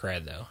another dark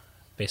ride though,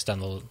 based on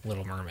the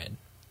Little Mermaid.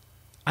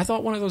 I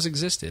thought one of those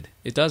existed.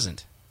 It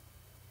doesn't.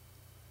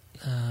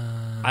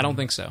 I don't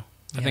think so.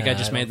 I think I yeah,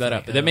 just I made don't that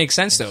think- up. I That don't makes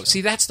sense, think though. so.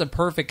 See, that's the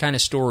perfect kind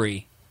of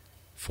story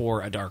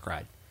for a dark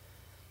ride,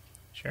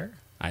 Sure.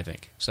 I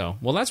think. So,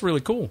 well, that's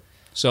really cool.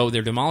 So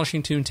they're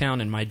demolishing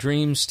Toontown, and my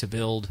dreams to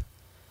build...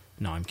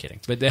 No, I'm kidding.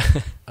 But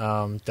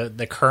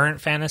The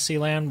current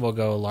Fantasyland will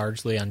go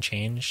largely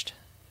unchanged.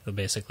 It'll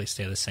basically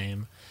stay the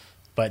same.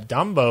 But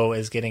Dumbo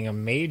is getting a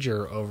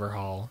major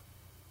overhaul.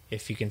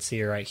 If you can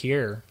see right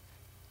here,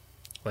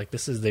 like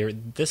this is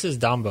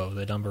Dumbo,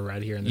 the Dumbo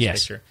right here in this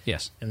picture.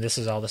 Yes. And this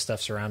is all the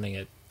stuff surrounding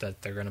it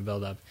that they're going to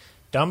build up.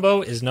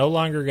 Dumbo is no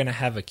longer going to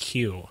have a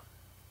queue.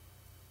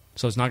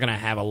 So it's not going to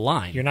have a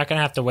line. You're not going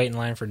to have to wait in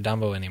line for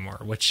Dumbo anymore,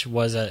 which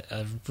was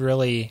a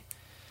really...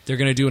 They're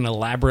going to do an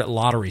elaborate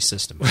lottery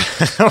system.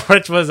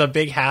 which was a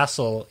big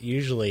hassle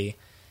usually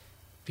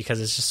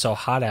because it's just so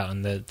hot out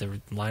and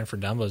the line for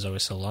Dumbo is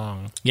always so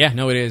long. Yeah,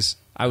 no, it is.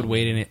 I would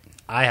wait in it.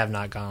 I have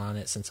not gone on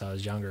it since I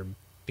was younger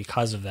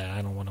because of that.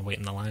 I don't want to wait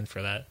in the line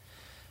for that.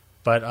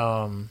 But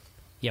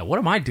Yeah, what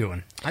am I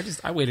doing?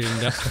 I waited in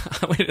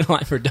I waited in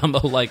line for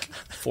Dumbo like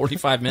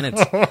 45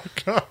 minutes. oh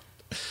god,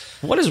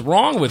 What is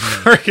wrong with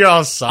me? you're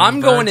all I'm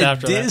going sunburnt to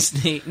after that.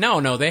 Disney.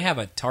 No, they have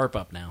a tarp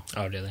up now.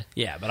 Oh, do they?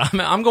 Yeah, but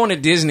I'm going to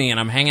Disney and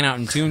I'm hanging out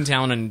in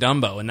Toontown and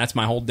Dumbo, and that's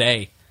my whole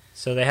day.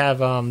 So they have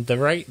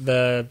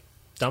the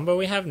Dumbo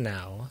we have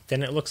now.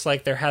 Then it looks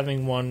like they're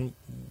having one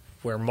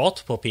where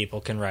multiple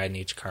people can ride in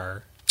each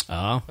car.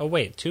 Oh, Oh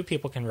wait, 2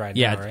 people can ride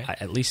yeah, now,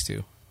 right? at least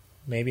 2.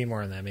 Maybe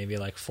more than that. Maybe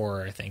like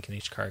 4, I think, in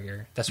each car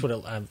here. That's what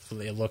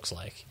it looks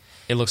like.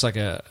 It looks like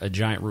a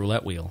giant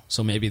roulette wheel,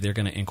 so maybe they're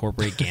going to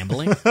incorporate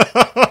gambling.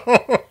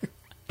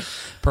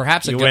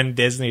 Perhaps You win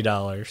Disney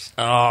dollars.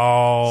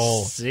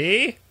 Oh,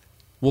 See?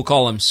 we'll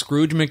call them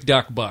Scrooge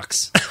McDuck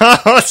bucks.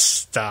 Oh,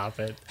 stop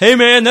it. Hey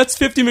man, that's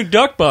 50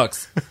 McDuck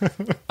bucks.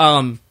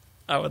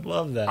 I would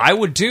love that. I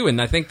would too,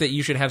 and I think that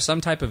you should have some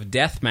type of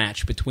death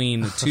match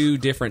between the 2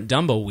 different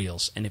Dumbo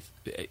wheels, and if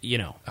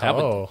that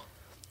would,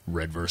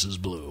 red versus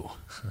blue.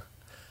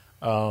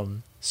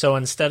 So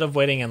instead of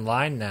waiting in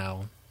line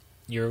now,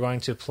 you're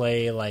going to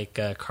play like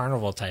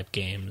carnival type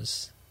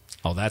games.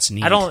 Oh, that's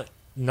neat.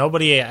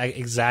 Nobody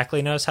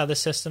exactly knows how the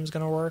system's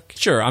going to work,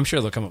 Sure, I'm sure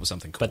they'll come up with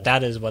something cool. but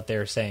that is what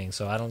they're saying.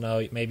 So I don't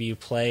know. Maybe you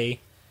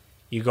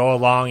go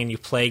along and you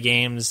play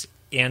games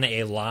in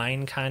a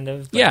line, kind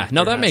of. but Yeah,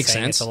 no, you're that not makes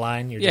saying sense. It's a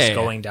line. You're Yeah, just yeah.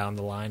 going down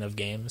the line of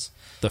games.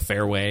 The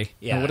fairway.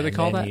 Yeah. What do they and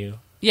call then that?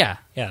 Yeah.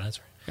 Yeah, that's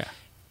right.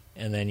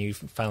 Yeah. And then you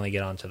finally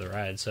get onto the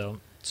ride. So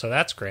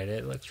that's great.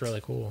 It looks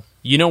really cool.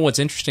 You know what's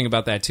interesting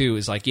about that too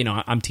is like,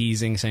 I'm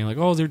teasing, saying like,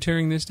 oh, they're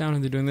tearing this down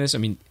and they're doing this. I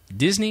mean,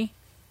 Disney,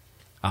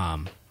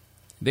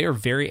 they are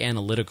very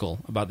analytical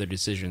about their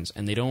decisions,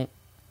 and they don't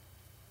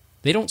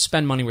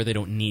spend money where they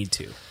don't need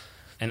to.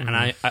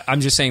 And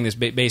I'm just saying this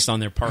based on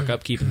their park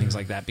upkeep and things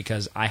like that,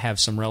 because I have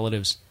some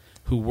relatives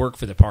who work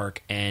for the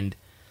park, and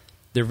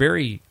they're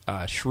very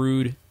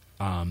shrewd.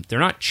 They're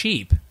not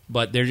cheap,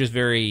 but they're just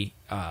very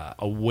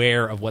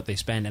aware of what they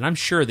spend. And I'm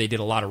sure they did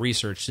a lot of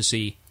research to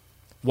see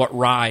what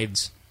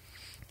rides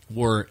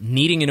were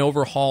needing an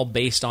overhaul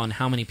based on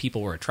how many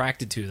people were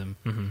attracted to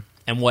them,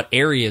 and what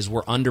areas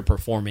were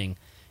underperforming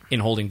in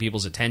holding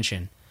people's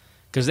attention.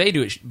 Because they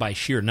do it by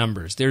sheer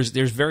numbers. There's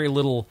very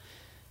little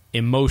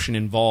emotion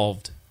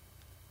involved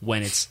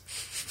when it's...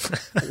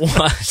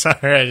 What?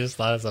 Sorry, I just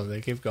thought of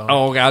something. Keep going.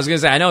 Oh, okay. I was going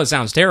to say, I know it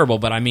sounds terrible,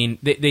 but I mean,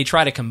 they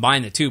try to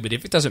combine the two, but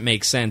if it doesn't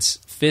make sense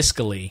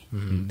fiscally,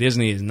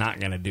 Disney is not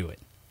going to do it.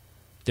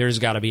 There's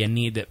got to be a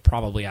need that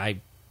probably I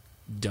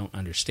don't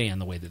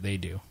understand the way that they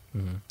do.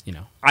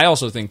 I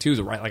also think, too,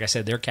 that, right, like I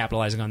said, they're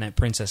capitalizing on that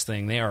princess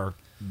thing. They are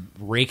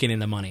raking in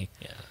the money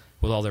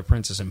with all their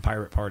princess and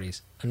pirate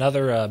parties.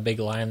 Another big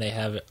line they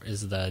have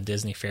is the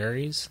Disney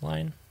Fairies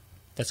line.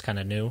 That's kind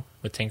of new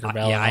with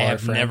Tinkerbell. Yeah, and I all her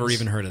have never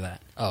friends. even heard of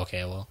that. Oh,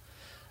 okay, well,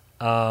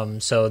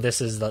 so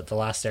this is the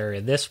last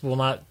area. This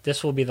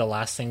will be the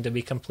last thing to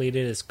be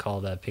completed. It's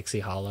called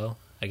Pixie Hollow.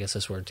 I guess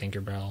that's where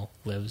Tinkerbell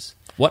lives.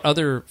 What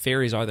other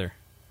fairies are there?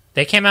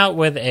 They came out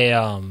with it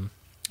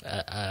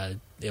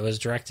was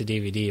direct to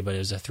DVD, but it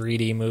was a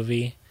 3D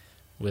movie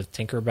with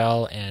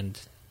Tinkerbell, and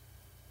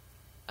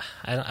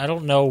I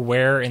don't know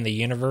where in the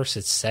universe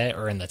it's set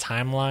or in the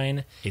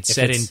timeline. It's If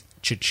set in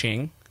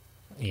Cha-Ching.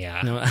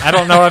 Yeah. No. I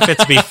don't know if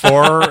it's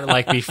before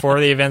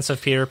the events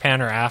of Peter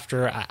Pan or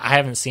after. I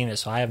haven't seen it,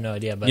 so I have no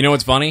idea. But You know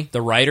what's funny?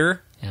 The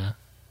writer yeah.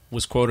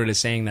 was quoted as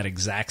saying that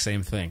exact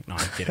same thing. No,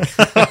 I'm kidding.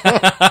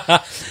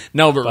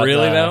 No, but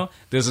really, though,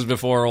 this is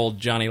before old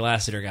Johnny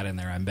Lasseter got in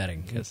there, I'm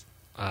betting. 'Cause...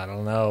 I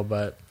don't know,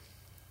 but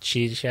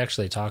she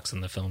actually talks in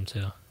the film,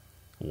 too.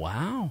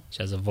 Wow.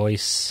 She has a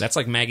voice. That's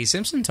like Maggie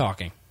Simpson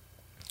talking.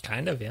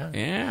 Kind of, yeah.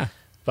 Yeah.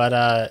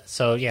 But,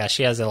 so, yeah,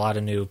 she has a lot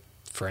of new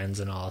friends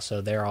and all,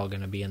 so they're all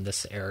going to be in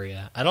this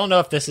area. I don't know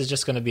if this is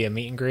just going to be a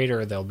meet and greet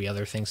or there'll be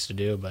other things to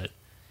do, but...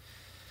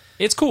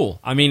 It's cool.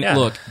 I mean, Yeah.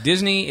 look,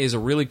 Disney is a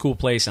really cool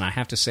place, and I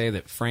have to say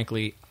that,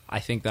 frankly, I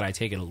think that I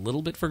take it a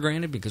little bit for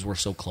granted because we're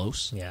so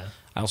close. Yeah.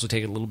 I also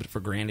take it a little bit for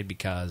granted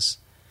because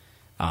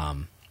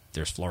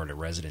there's Florida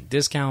resident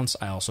discounts.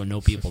 I also know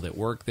people that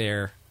work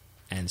there,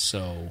 and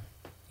so,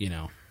 I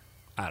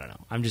don't know.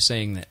 I'm just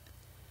saying that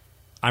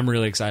I'm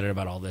really excited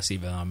about all this,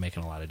 even though I'm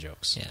making a lot of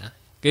jokes. Yeah.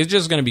 It's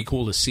just going to be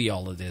cool to see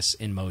all of this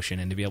in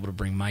motion and to be able to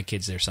bring my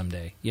kids there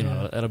someday.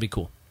 That'll be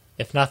cool.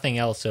 If nothing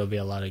else, it'll be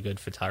a lot of good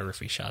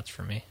photography shots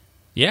for me.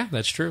 Yeah,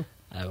 that's true.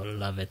 I will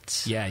love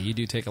it. Yeah, you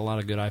do take a lot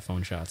of good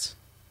iPhone shots.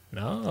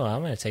 No,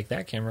 I'm going to take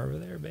that camera over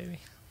there, baby.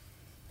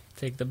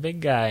 Take the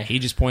big guy. He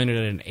just pointed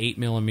at an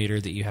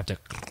 8mm that you have to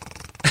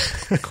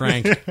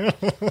crank.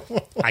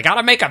 I got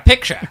to make a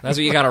picture. That's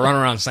what you got to run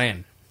around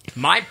saying.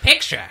 My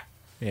picture.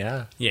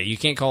 Yeah. Yeah, you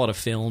can't call it a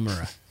film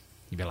or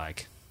you'd be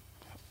like,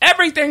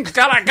 everything's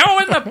got to go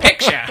in the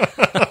picture.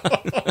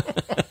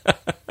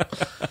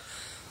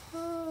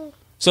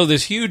 So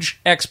this huge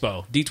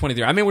expo,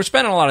 D23. I mean, we're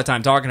spending a lot of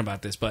time talking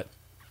about this, but...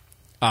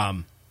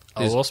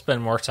 we'll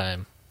spend more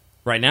time.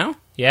 Right now?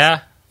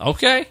 Yeah.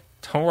 Okay.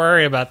 Don't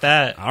worry about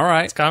that. All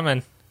right. It's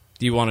coming.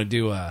 Do you want to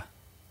do a...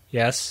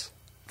 Yes.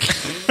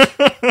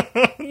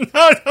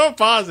 No, don't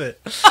pause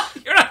it.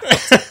 You're not...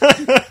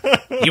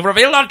 You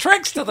revealed our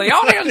tricks to the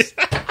audience.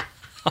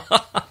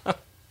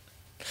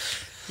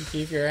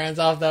 Keep your hands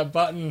off that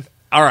button.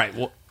 All right.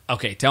 Well,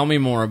 okay. Tell me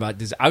more about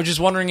this. I was just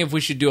wondering if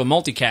we should do a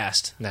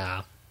multicast.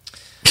 Nah.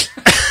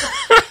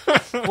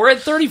 We're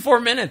at 34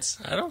 minutes.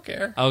 I don't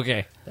care.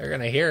 Okay. They're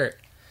going to hear it.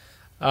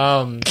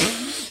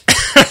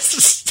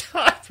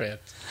 Stop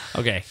it.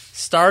 Okay.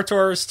 Star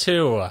Tours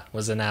 2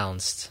 was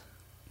announced.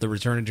 The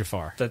Return of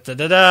Jafar.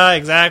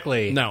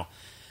 Exactly. No.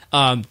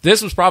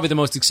 This was probably the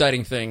most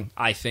exciting thing,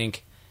 I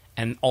think,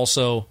 and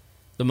also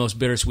the most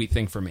bittersweet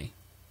thing for me.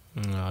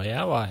 Oh,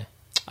 yeah? Why?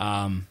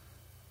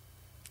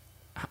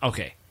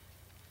 Okay.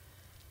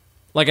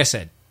 Like I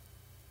said,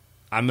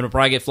 I'm going to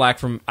probably get flack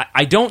from...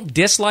 I don't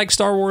dislike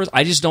Star Wars,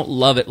 I just don't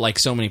love it like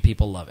so many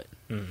people love it,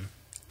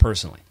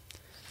 personally.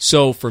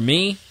 So, for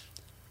me,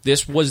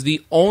 this was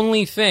the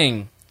only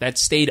thing that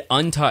stayed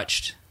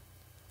untouched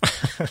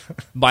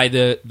by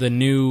the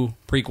new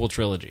prequel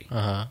trilogy.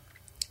 Uh-huh.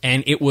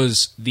 And it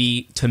was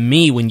to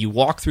me, when you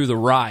walk through the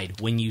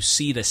ride, when you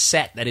see the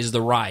set that is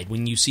the ride,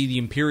 when you see the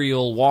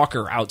Imperial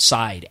Walker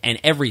outside and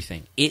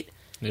everything, it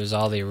was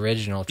all the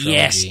original trilogy.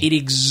 Yes, it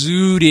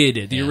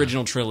exuded the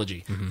original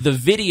trilogy. Mm-hmm. The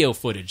video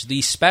footage,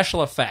 the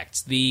special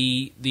effects,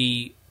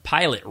 the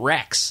pilot,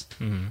 Rex,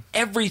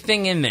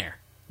 everything in there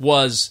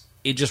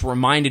it just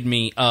reminded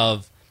me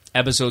of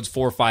episodes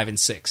 4, 5, and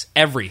 6.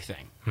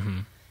 Everything. Mm-hmm.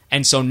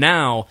 And so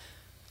now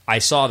I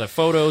saw the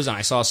photos and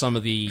I saw some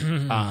of the,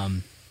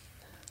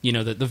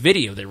 the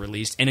video they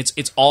released, and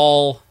it's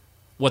all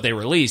what they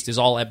released is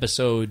all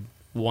episode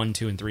 1,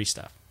 2, and 3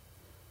 stuff.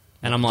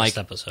 And I'm like, just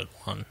episode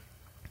 1.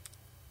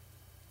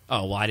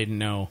 Oh, well, I didn't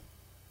know.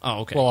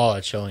 Oh, okay. Well, all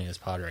it's showing is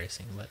pod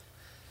racing, but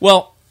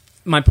well,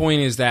 my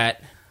point is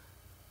that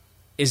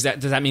does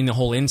that mean the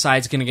whole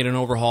inside's going to get an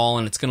overhaul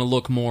and it's going to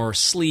look more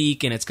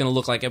sleek and it's going to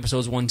look like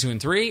episodes 1, 2,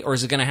 and 3, or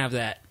is it going to have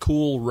that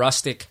cool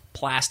rustic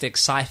plastic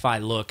sci-fi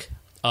look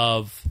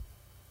of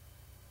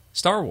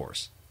Star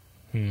Wars?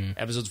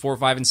 Episodes 4,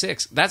 5, and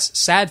 6. That's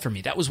sad for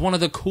me. That was one of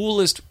the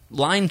coolest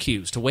line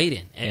cues to wait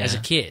in as a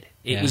kid.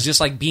 It was just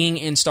like being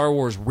in Star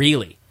Wars,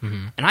 really.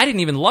 Mm-hmm. And I didn't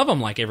even love them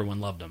like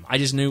everyone loved them. I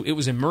just knew it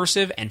was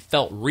immersive and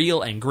felt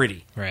real and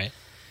gritty. Right.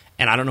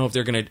 And I don't know if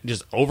they're going to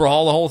just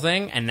overhaul the whole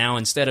thing, and now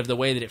instead of the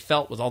way that it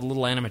felt with all the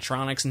little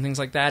animatronics and things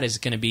like that, is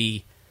it going to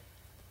be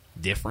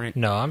different?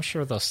 No, I'm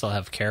sure they'll still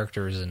have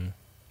characters and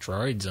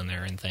droids in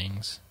there and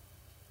things.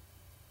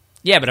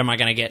 Yeah, but am I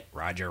going to get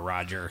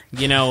Roger?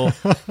 You know,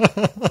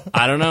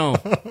 I don't know.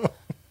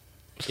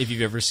 If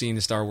you've ever seen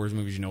the Star Wars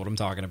movies, you know what I'm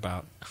talking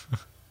about.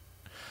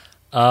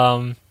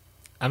 I'm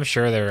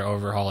sure they're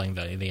overhauling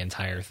the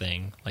entire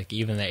thing. Like,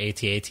 even the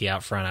AT-AT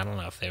out front, I don't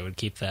know if they would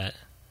keep that.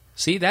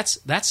 See, that's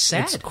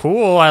sad. It's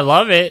cool, I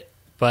love it,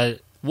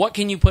 but what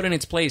can you put in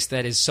its place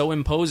that is so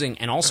imposing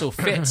and also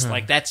fits?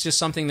 Like, that's just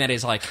something that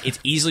is, like, it's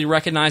easily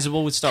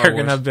recognizable with Star Wars.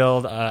 They're going to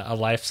build a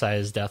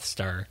life-size Death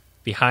Star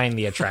behind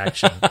the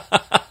attraction.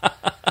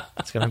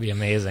 It's going to be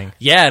amazing.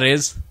 Yeah, it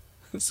is.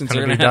 It's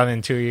going to be done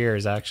in 2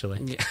 years,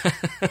 actually.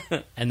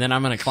 Yeah. And then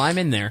I'm going to climb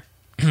in there.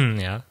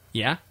 Yeah.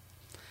 Yeah.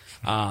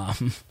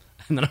 And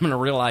then I'm going to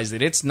realize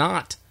that it's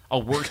not a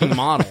working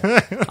model.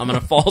 I'm going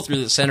to fall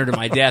through the center to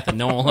my death, and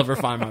no one will ever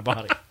find my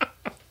body.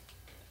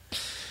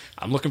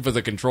 I'm looking for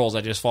the controls.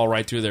 I just fall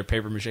right through their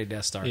papier-mâché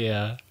Death Star.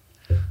 Yeah.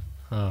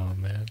 Oh,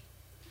 man.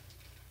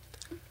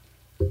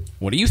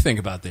 What do you think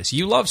about this?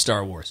 You love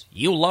Star Wars.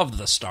 You loved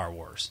the Star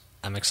Wars.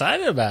 I'm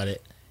excited about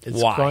it.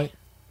 Why?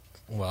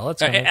 Well,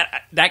 it's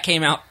that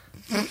came out.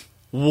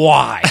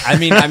 Why? I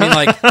mean,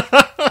 like,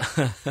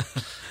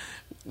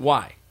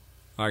 why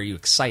are you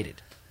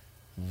excited?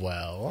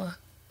 Well,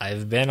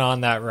 I've been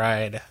on that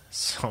ride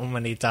so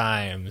many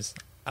times.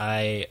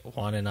 I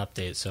want an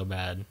update so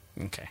bad.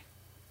 Okay.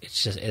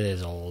 It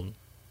is old.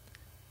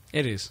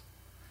 It is.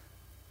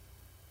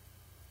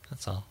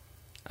 That's all.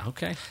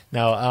 Okay.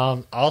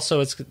 Now,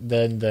 also, it's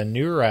the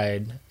new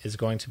ride is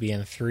going to be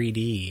in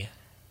 3D.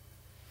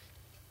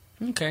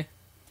 Okay.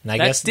 And That's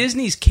guess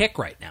Disney's kick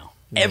right now.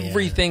 Yeah.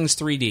 Everything's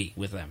 3D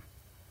with them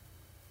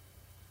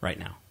right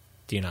now.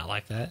 Do you not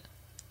like that?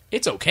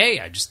 It's okay.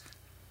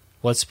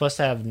 Well, it's supposed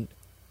to have...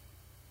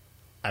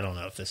 I don't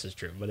know if this is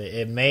true, but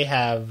it may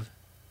have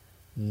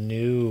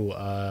new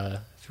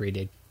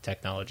 3D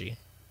technology.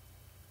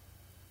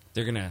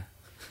 They're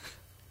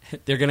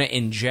gonna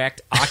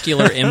inject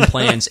ocular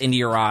implants into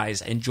your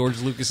eyes, and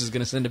George Lucas is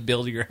gonna send a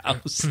bill to your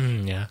house.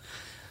 Yeah.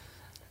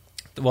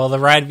 Well, the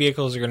ride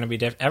vehicles are going to be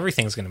different.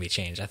 Everything's going to be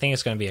changed. I think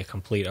it's going to be a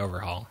complete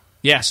overhaul.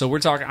 Yeah, so we're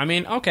talking... I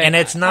mean, okay. And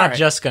it's not right.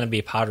 just going to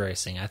be pod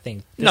racing. I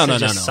think this is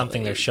just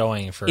something they're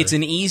showing for... It's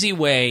an easy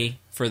way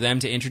for them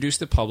to introduce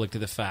the public to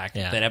the fact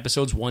that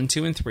episodes 1,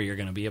 2, and 3 are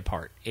going to be a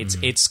part.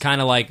 It's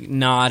kind of like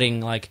nodding,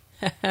 like,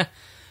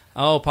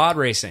 oh, pod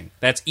racing.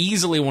 That's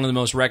easily one of the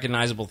most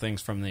recognizable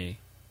things from the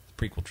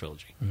prequel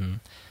trilogy. Mm-hmm.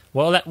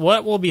 Well,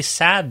 what will be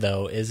sad,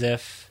 though, is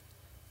if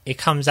it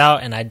comes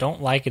out and I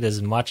don't like it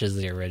as much as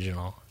the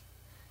original.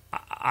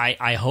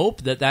 I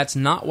hope that that's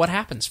not what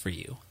happens for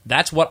you.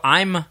 That's what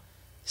I'm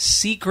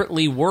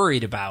secretly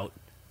worried about.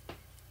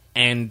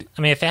 And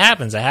I mean, if it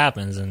happens, it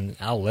happens, and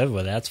I'll live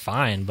with it. That's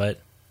fine, but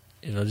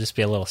it'll just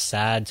be a little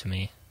sad to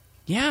me.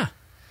 Yeah.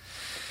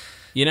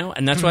 You know,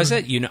 and that's what I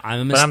said. You know,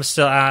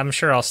 I'm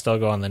sure I'll still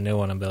go on the new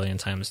one a billion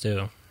times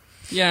too.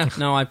 Yeah,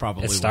 no, I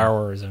probably it's Star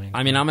Wars.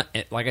 I mean,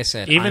 like I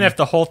said, even if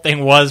the whole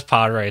thing was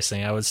pod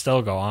racing, I would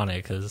still go on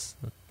it because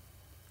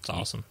it's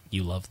awesome.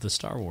 You love the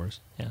Star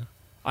Wars. Yeah.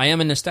 I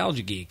am a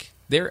nostalgia geek.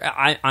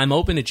 I'm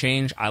open to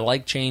change. I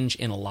like change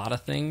in a lot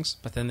of things,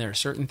 but then there are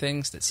certain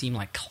things that seem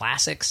like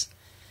classics.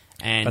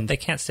 But they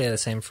can't stay the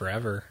same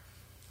forever.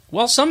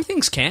 Well, some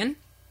things can.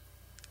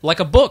 Like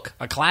a book.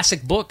 A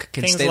classic book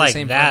can Things stay like the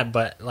same that,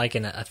 forever. but like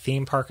in a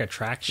theme park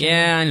attraction.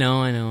 Yeah, I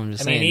know. I'm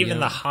just saying. even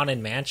the Haunted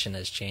Mansion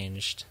has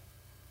changed.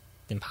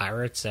 In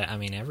Pirates,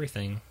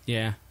 everything.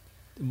 Yeah.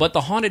 But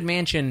the Haunted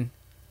Mansion,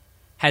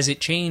 has it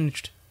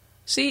changed?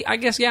 See, I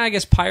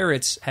guess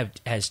Pirates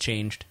has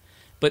changed.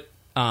 But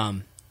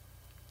I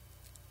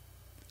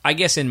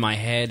guess in my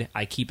head,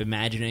 I keep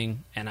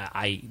imagining, and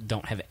I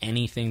don't have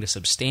anything to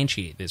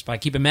substantiate this, but I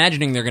keep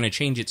imagining they're going to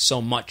change it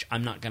so much,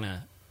 I'm not going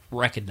to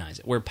recognize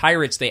it. Where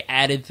Pirates, they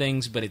added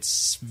things, but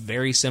it's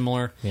very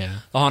similar. Yeah.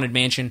 The Haunted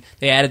Mansion,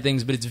 they added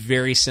things, but it's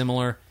very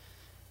similar.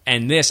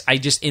 And this,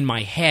 in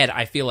my head,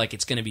 I feel like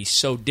it's going to be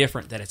so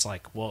different that it's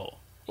like, whoa.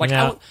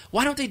 Like,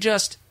 why don't they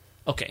just...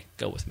 Okay,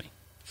 go with me.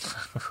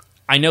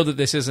 I know that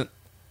this isn't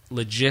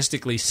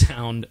logistically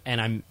sound,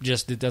 and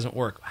it doesn't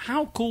work.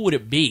 How cool would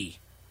it be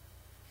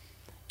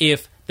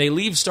if they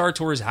leave Star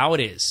Tours how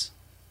it is,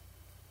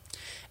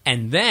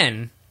 and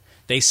then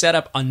they set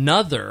up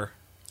another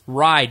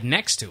ride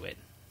next to it?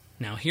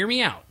 Now, hear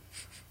me out.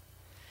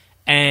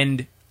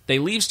 And they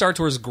leave Star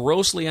Tours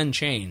grossly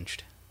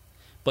unchanged,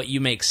 but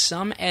you make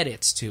some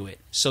edits to it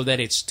so that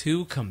it's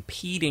two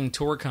competing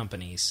tour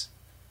companies,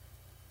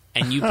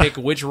 and you pick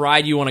which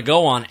ride you want to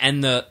go on,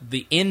 and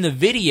in the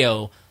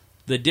video,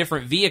 the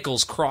different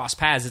vehicles cross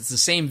paths. It's the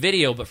same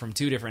video, but from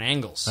two different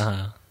angles.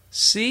 Uh-huh.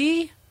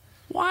 See?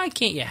 Why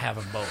can't you have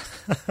them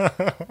both?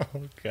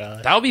 Oh,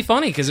 God. That would be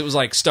funny, because it was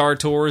like Star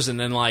Tours and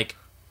then like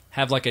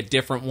have like a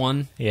different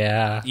one.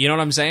 Yeah. You know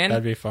what I'm saying?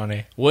 That'd be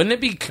funny. Wouldn't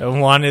it be?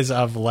 One is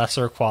of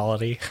lesser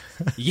quality.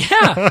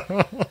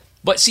 Yeah.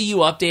 But see, you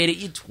update it,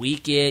 you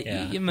tweak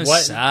it, you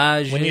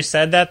massage it. When you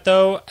said that,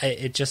 though,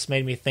 it just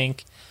made me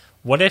think,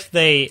 what if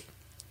they...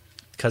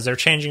 Because they're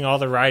changing all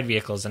the ride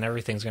vehicles and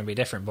everything's going to be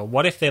different, but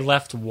what if they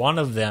left one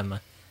of them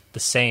the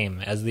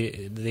same as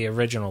the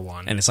original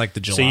one? And it's like the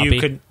jalopy? So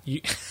you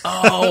could...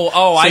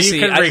 so I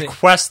see. You could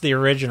request the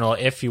original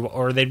if you...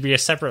 Or there'd be a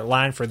separate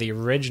line for the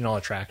original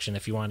attraction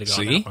if you wanted to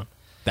go on that one.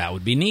 That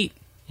would be neat.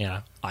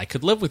 Yeah. I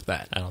could live with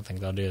that. I don't think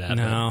they'll do that.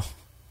 No.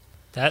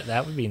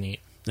 That would be neat.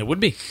 It would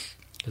be.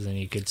 Because then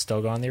you could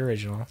still go on the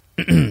original.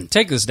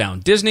 Take this down.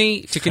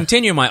 Disney, to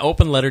continue my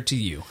open letter to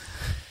you.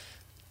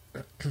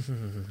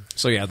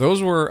 So yeah,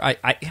 those were...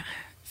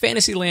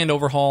 Fantasyland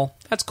overhaul,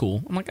 that's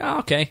cool. I'm like, oh,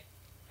 okay.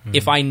 Mm-hmm.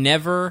 If I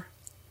never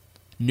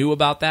knew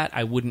about that,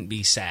 I wouldn't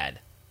be sad.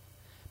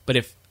 But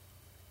if...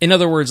 In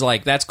other words,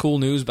 like, that's cool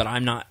news, but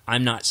I'm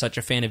not such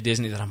a fan of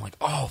Disney that I'm like,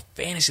 oh,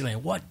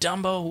 Fantasyland, what,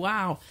 Dumbo,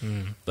 wow.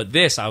 Mm. But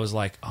this, I was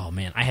like, oh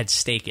man, I had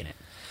stake in it.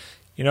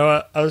 You know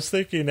what? I was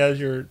thinking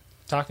as you were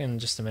talking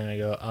just a minute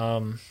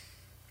ago,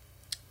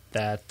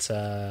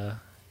 that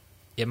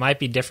it might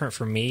be different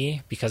for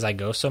me because I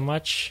go so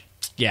much.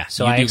 Yeah,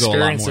 so I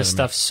experience this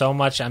stuff so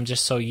much. I'm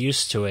just so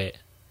used to it.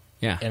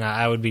 Yeah, and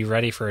I would be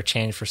ready for a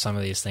change for some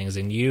of these things.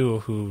 And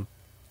you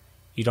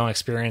don't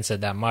experience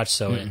it that much,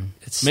 so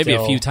it's maybe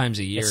still, a few times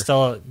a year. It's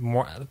still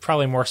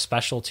probably more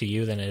special to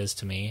you than it is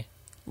to me.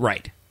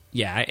 Right.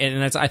 Yeah,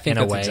 and I think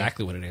that's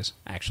exactly what it is,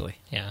 actually.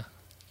 Yeah.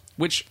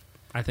 Which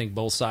I think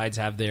both sides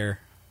have their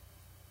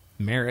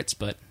merits,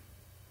 but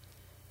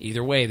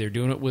either way, they're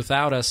doing it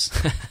without us.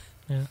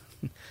 Yeah.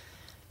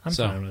 I'm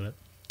fine with it.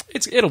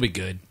 It'll be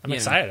good. I'm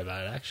excited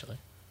about it, actually.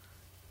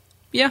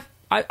 Yeah.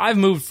 I've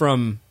moved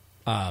from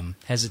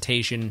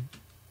hesitation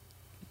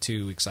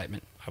to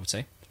excitement, I would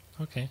say.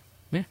 Okay.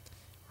 Yeah.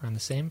 We're on the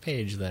same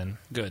page then.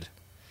 Good.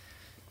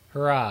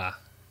 Hurrah.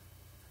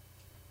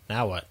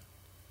 Now what?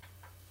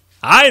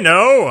 I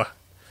know!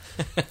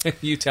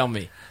 You tell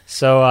me.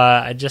 So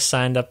I just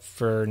signed up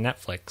for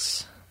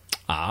Netflix.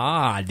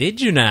 Ah,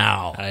 did you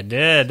now? I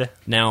did.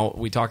 Now,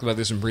 we talked about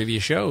this in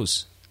previous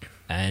shows,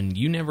 and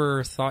you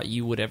never thought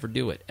you would ever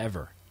do it.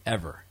 Ever.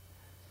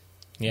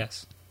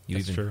 Yes,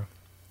 that's true.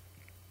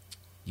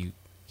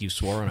 You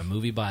swore on a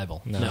movie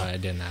Bible. No, I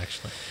didn't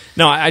actually.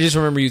 No, I just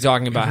remember you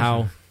talking about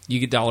how you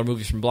get dollar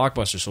movies from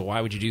Blockbuster, so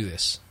why would you do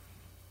this?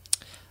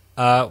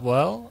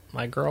 Well,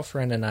 my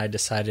girlfriend and I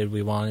decided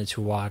we wanted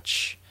to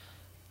watch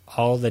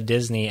all the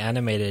Disney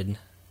animated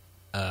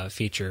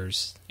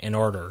features in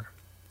order.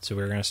 So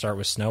we were going to start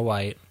with Snow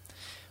White.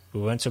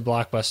 We went to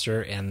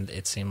Blockbuster, and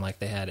it seemed like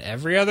they had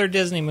every other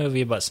Disney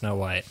movie but Snow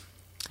White.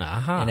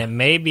 Uh-huh. And it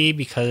may be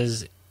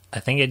because I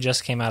think it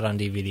just came out on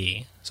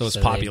DVD. So it's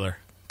popular.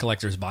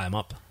 Collectors buy them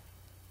up.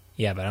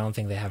 Yeah, but I don't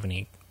think they have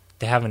any.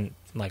 They haven't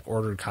like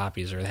ordered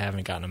copies, or they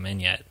haven't gotten them in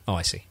yet. Oh,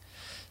 I see.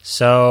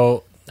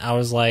 So I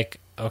was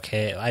like,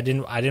 okay, I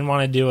didn't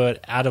want to do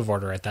it out of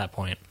order at that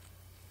point.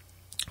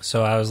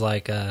 So I was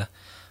like,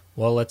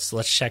 well, let's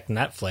check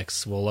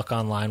Netflix. We'll look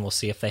online. We'll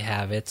see if they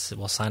have it.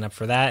 We'll sign up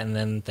for that, and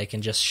then they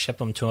can just ship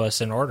them to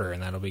us in order,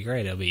 and that'll be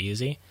great. It'll be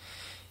easy.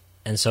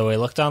 And so we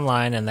looked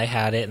online, and they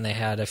had it, and they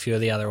had a few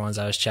of the other ones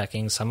I was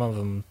checking. Some of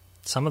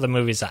the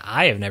movies that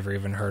I have never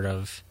even heard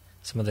of.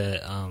 Some of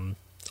the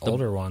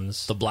older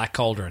ones. The Black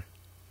Cauldron.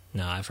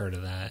 No, I've heard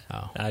of that.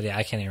 Oh.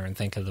 I can't even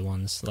think of the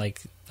ones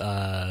like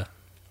I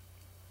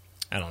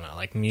don't know,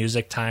 like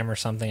Music Time or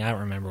something. I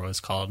don't remember what it's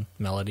called.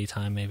 Melody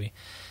Time, maybe.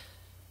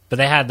 But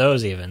they had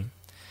those even.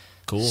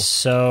 Cool.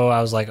 So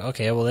I was like,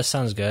 okay, well, this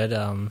sounds good.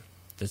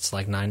 It's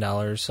like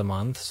 $9 a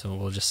month, so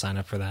we'll just sign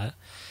up for that.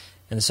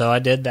 And so I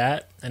did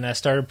that, and I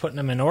started putting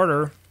them in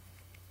order.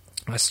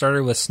 I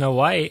started with Snow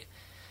White,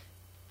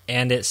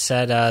 and it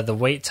said the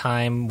wait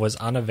time was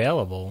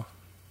unavailable.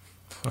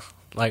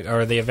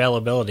 Or the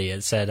availability,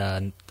 it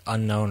said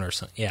unknown or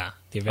something. Yeah,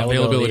 the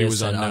availability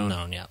was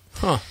unknown. Yeah.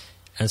 Huh.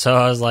 And so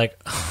I was like,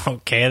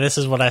 okay, this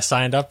is what I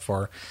signed up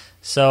for.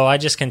 So I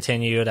just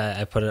continued.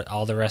 I put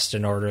all the rest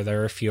in order. There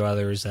were a few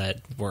others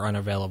that were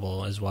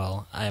unavailable as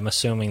well. I'm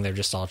assuming they're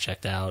just all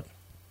checked out.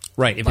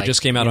 Right. If it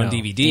just came out on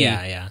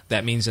DVD,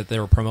 that means that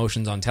there were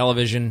promotions on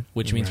television,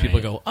 which means people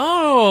go,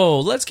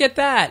 oh, let's get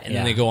that. And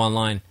then they go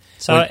online.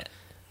 So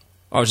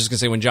I was just going to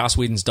say, when Joss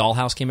Whedon's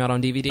Dollhouse came out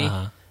on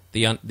DVD,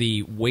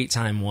 the wait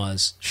time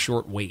was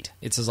short wait.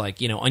 It says, like,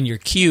 on your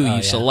queue,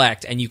 you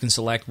select, and you can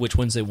select which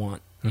ones they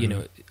want,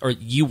 or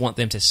you want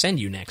them to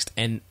send you next.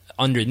 And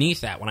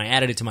underneath that, when I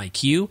added it to my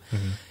queue,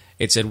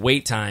 it said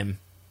wait time,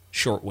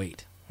 short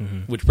wait,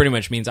 which pretty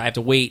much means I have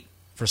to wait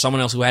for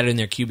someone else who had it in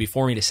their queue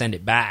before me to send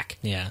it back.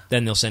 Yeah.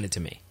 Then they'll send it to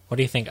me. What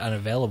do you think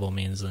unavailable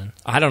means then?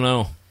 I don't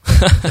know.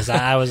 Because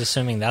I was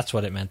assuming that's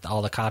what it meant.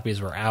 All the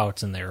copies were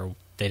out, and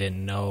they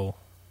didn't know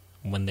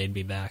when they'd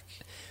be back.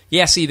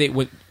 Yeah, see, they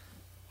would.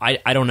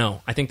 I don't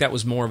know. I think that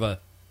was more of a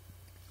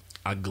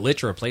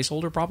glitch or a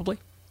placeholder, probably.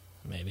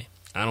 Maybe.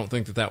 I don't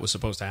think that was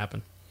supposed to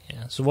happen.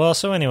 Yeah.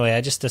 So anyway,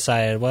 I just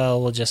decided,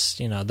 well, we'll just,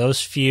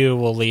 those few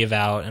we'll leave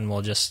out, and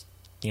we'll just,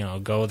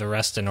 go the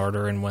rest in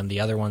order, and when the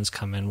other ones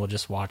come in, we'll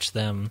just watch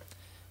them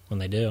when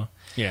they do.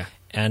 Yeah.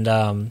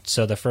 And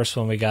so the first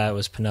one we got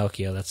was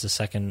Pinocchio. That's the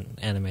second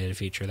animated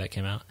feature that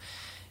came out.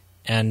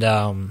 And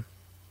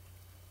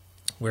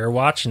we were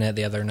watching it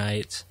the other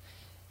night,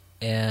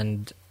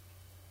 and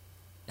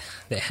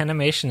the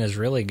animation is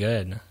really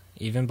good,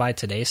 even by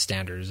today's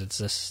standards. It's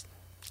just...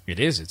 It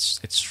is.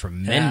 It's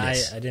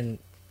tremendous. I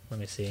didn't... Let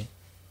me see.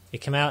 It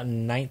came out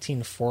in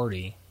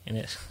 1940, and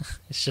it's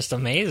just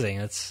amazing.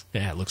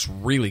 It looks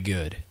really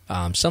good.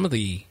 Some of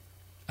the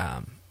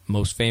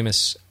most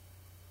famous...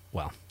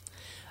 Well,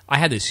 I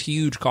had this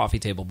huge coffee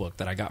table book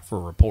that I got for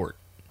a report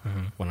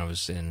when I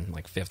was in,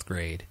 like, 5th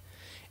grade,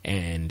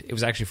 and it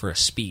was actually for a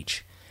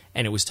speech,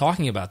 and it was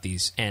talking about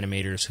these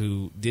animators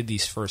who did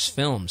these first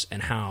films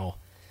and how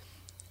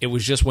it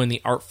was just when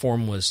the art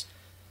form was,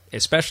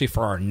 especially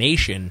for our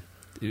nation,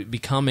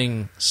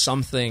 becoming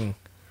something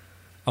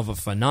of a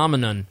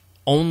phenomenon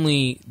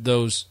only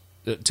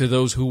to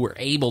those who were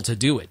able to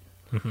do it.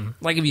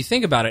 Like, if you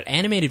think about it,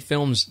 animated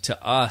films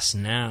to us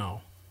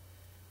now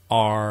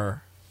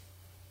are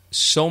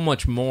so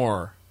much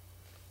more,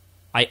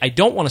 I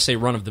don't want to say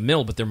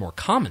run-of-the-mill, but they're more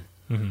common.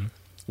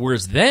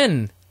 Whereas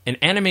then, an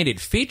animated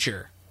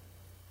feature,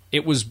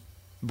 it was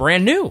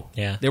brand new.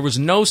 Yeah. There was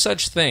no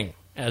such thing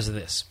as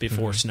this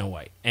before Snow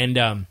White, and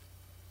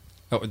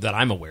that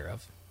I'm aware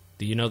of.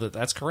 Do you know that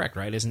that's correct,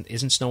 right?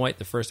 Isn't Snow White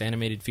the first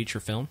animated feature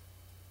film?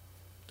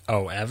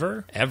 Oh,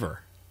 ever?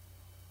 Ever.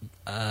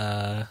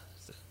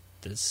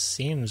 This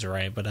seems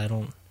right, but I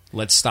don't...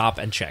 Let's stop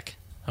and check.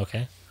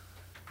 Okay.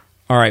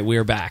 All right, we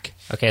are back.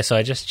 Okay, so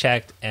I just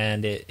checked,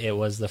 and it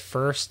was the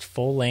first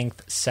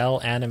full-length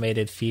cell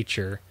animated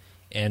feature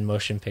in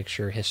motion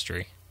picture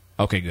history.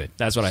 Okay, good.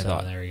 That's what I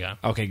thought. There we go.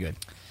 Okay, good.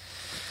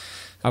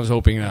 I was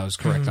hoping I was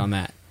correct on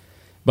that.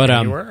 But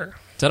you were.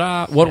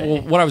 Ta-da!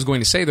 What I was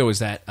going to say, though, is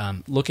that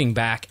looking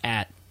back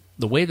at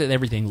the way that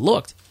everything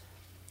looked,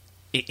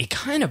 it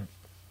kind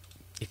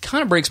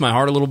of breaks my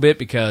heart a little bit,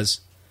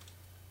 because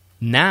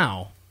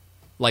now,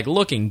 like,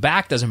 looking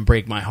back doesn't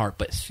break my heart,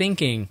 but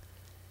thinking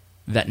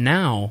that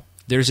now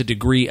there's a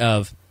degree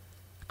of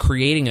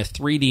creating a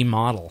 3D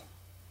model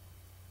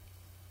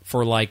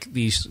for, like,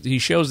 these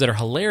shows that are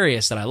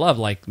hilarious that I love,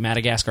 like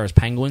Madagascar's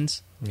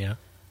Penguins. Yeah.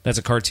 That's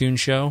a cartoon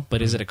show,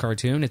 but is it a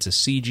cartoon? It's a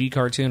CG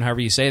cartoon,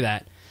 however you say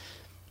that.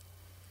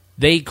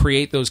 They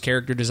create those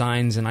character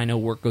designs, and I know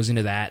work goes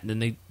into that, and then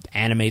they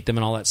animate them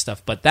and all that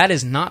stuff, but that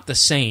is not the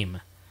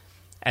same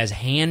as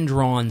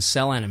hand-drawn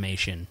cell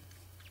animation.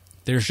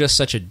 There's just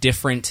such a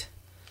different,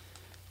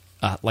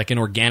 like an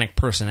organic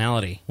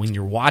personality when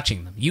you're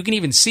watching them. You can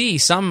even see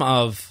some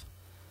of,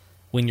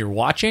 when you're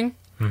watching,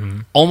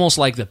 almost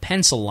like the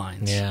pencil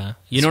lines. Yeah.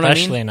 You know what I mean?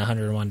 Especially in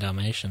 101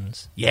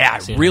 Dalmatians. Yeah,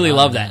 I really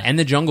love that. And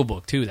the Jungle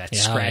Book, too, that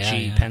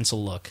scratchy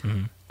pencil look.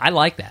 I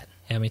like that.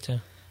 Yeah, me too.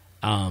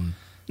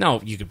 No,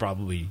 you could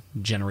probably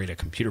generate a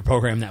computer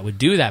program that would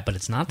do that, but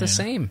it's not the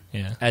same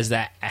as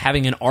that.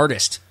 Having an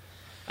artist,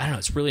 I don't know,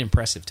 it's really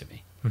impressive to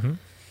me.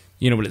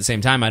 But at the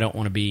same time, I don't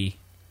want to be,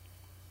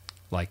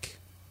 like,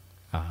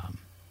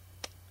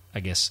 I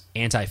guess,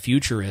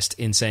 anti-futurist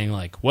in saying,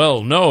 like,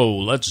 well, no,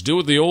 let's do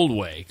it the old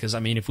way. Because, I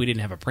mean, if we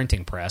didn't have a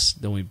printing press,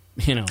 then we,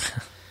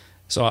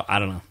 So, I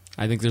don't know.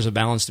 I think there's a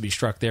balance to be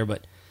struck there,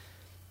 but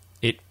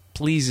it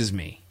pleases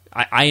me.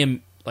 I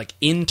am, like,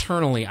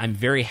 internally, I'm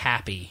very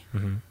happy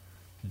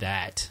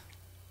that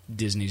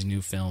Disney's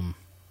new film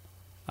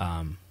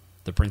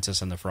The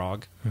Princess and the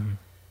Frog,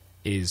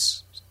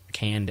 is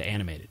canned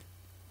animated.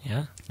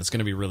 Yeah. It's going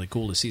to be really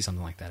cool to see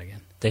something like that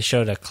again. They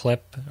showed a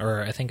clip,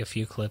 or I think a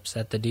few clips,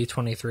 at the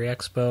D23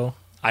 Expo.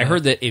 I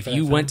heard that if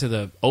you went to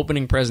the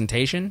opening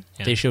presentation,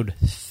 they showed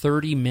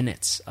 30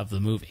 minutes of the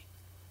movie.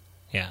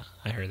 Yeah,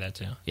 I heard that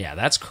too. Yeah,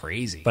 that's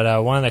crazy.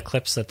 But one of the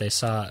clips that they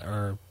saw,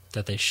 or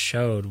that they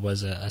showed,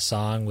 was a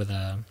song with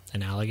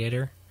an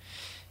alligator.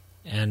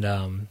 And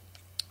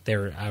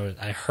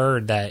I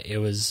heard that it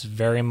was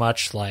very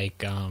much like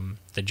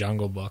the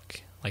Jungle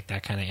Book, like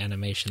that kind of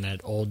animation,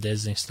 that old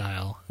Disney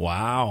style.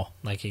 Wow.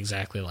 Like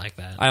exactly like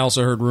that. I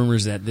also heard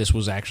rumors that this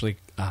was actually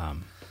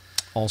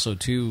also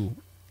too,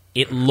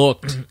 it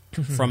looked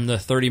from the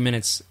 30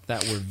 minutes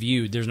that were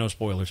viewed, there's no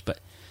spoilers, but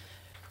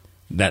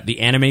that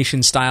the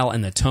animation style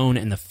and the tone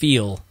and the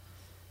feel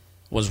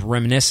was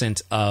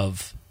reminiscent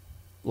of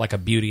like a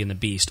Beauty and the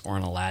Beast or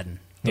an Aladdin.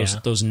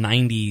 Those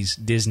 90s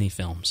Disney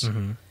films,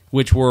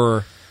 which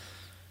were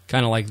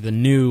kind of like the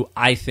new,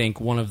 I think,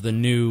 one of the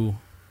new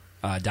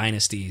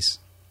dynasties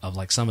of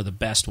like some of the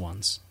best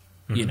ones,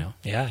 you know.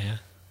 Yeah, yeah.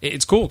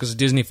 It's cool because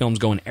Disney films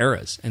go in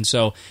eras. And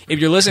so if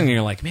you're listening and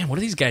you're like, man, what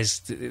are these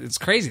guys? It's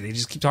crazy. They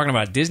just keep talking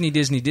about Disney.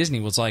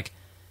 Well, it's like,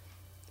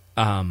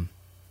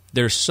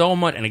 there's so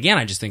much. And again,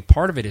 I just think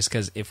part of it is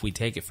because if we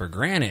take it for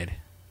granted,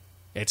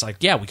 it's like,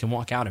 yeah, we can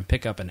walk out and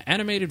pick up an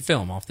animated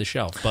film off the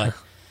shelf. But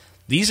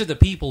these are the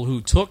people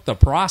who took the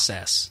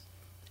process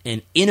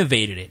and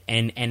innovated it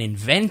and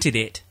invented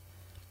it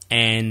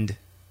and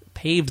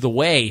paved the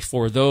way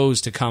for those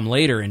to come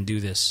later and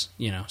do this,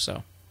 you know.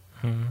 So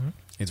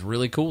it's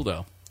really cool,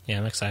 though. Yeah,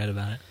 I'm excited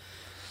about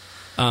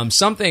it.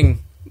 Something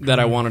that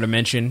I wanted to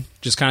mention,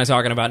 just kind of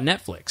talking about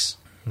Netflix.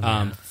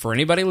 For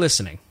anybody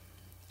listening,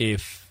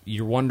 if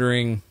you're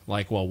wondering,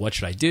 like, well, what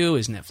should I do?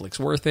 Is Netflix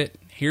worth it?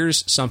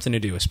 Here's something to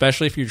do,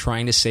 especially if you're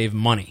trying to save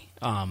money.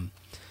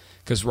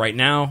 Because right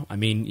now, I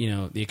mean, you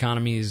know, the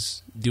economy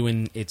is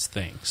doing its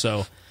thing.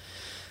 So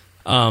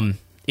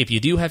if you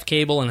do have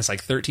cable and it's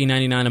like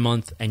 $13.99 a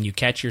month and you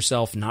catch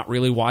yourself not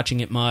really watching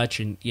it much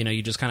and, you know,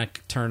 you just kind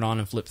of turn it on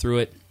and flip through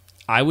it,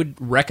 I would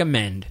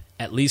recommend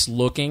at least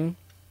looking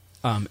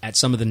at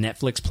some of the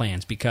Netflix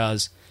plans,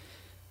 because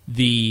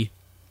the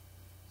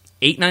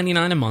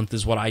 $8.99 a month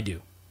is what I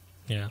do.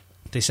 Yeah.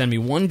 They send me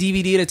one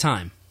DVD at a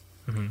time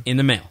in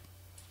the mail.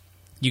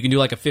 You can do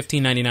like a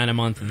 $15.99 a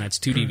month, and that's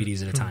 2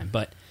 DVDs at a time.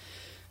 But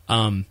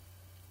I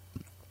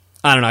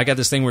don't know. I got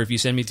this thing where if you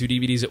send me 2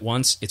 DVDs at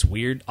once, it's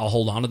weird. I'll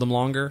hold on to them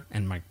longer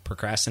and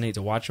procrastinate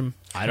to watch them.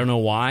 I don't know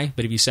why,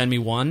 but if you send me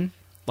one,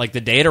 like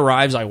the day it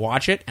arrives, I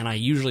watch it, and I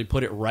usually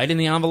put it right in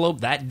the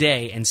envelope that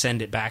day and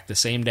send it back the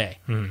same day.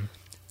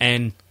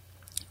 And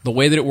the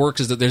way that it works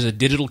is that there's a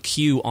digital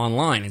queue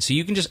online, and so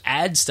you can just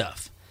add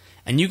stuff.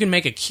 And you can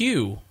make a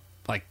queue,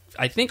 like,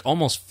 I think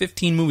almost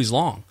 15 movies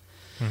long.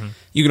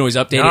 You can always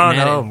update it and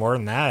add it. More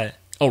than that.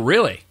 Oh,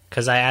 really?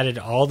 Because I added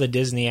all the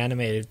Disney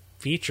animated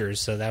features,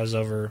 so that was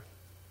over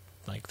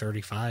like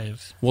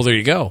 35. Well, there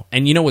you go.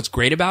 And you know what's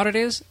great about it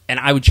is, and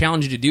I would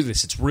challenge you to do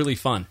this, it's really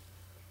fun.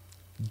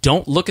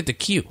 Don't look at the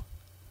queue.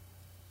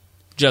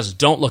 Just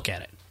don't look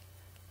at it.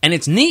 And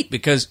it's neat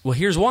because, well,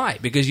 here's why.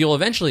 Because you'll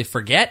eventually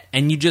forget,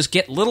 and you just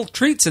get little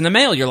treats in the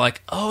mail. You're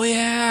like, oh,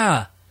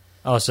 yeah.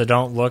 Oh, so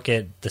don't look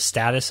at the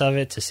status of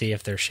it to see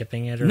if they're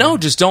shipping it? Or no,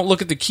 just don't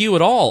look at the queue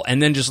at all,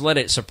 and then just let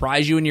it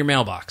surprise you in your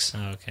mailbox.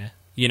 Oh, okay.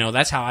 You know,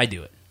 that's how I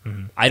do it.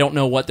 I don't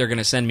know what they're going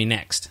to send me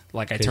next.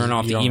 Like, I turn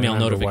off the email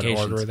notifications.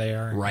 What order they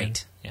are.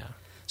 Right. Yeah.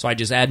 So I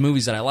just add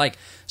movies that I like.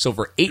 So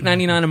for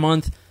 $8.99 a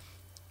month,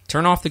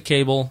 turn off the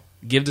cable,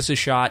 give this a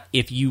shot.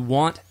 If you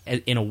want,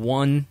 in a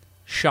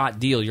one-shot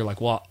deal, you're like,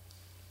 well,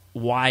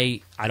 why?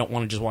 I don't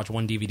want to just watch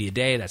one DVD a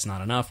day. That's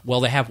not enough.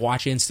 Well, they have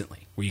Watch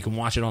Instantly, where you can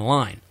watch it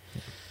online.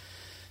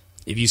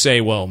 If you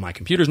say, well, my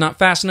computer's not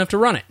fast enough to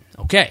run it,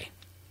 okay.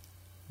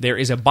 There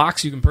is a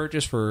box you can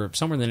purchase for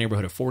somewhere in the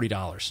neighborhood of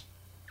 $40.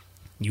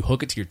 You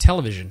hook it to your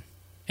television,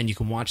 and you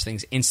can watch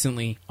things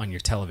instantly on your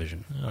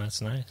television. Oh,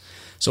 that's nice.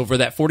 So for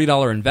that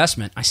 $40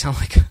 investment, I sound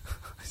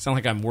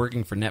like I'm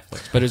working for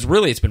Netflix, but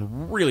it's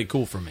been really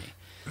cool for me.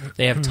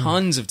 They have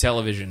tons of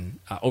television,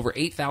 over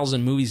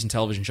 8,000 movies and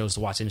television shows to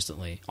watch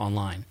instantly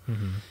online.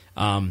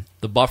 The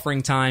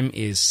buffering time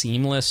is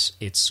seamless.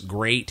 It's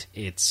great.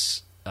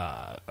 It's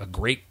a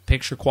great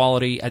picture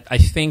quality. I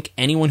think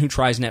anyone who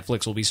tries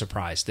Netflix will be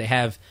surprised. They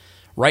have,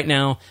 right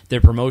now, their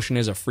promotion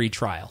is a free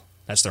trial.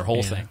 That's their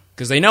whole thing.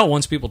 Because they know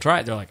once people try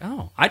it, they're like,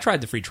 oh, I tried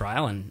the free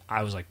trial, and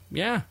I was like,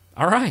 yeah,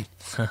 all right.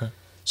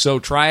 So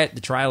try it.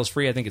 The trial is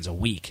free. I think it's a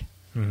week.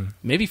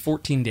 Maybe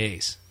 14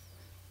 days.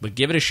 But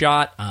give it a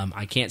shot.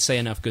 I can't say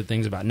enough good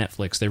things about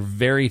Netflix. They're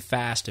very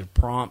fast and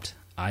prompt.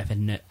 I've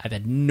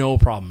had no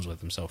problems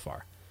with them so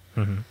far.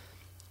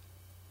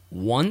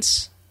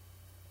 Once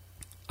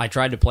I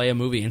tried to play a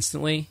movie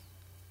instantly,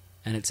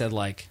 and it said,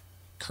 like,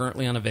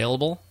 currently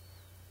unavailable.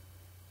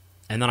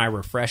 And then I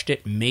refreshed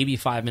it maybe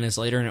 5 minutes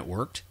later, and it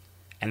worked.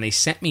 And they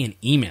sent me an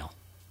email.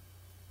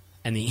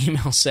 And the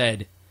email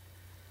said,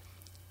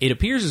 it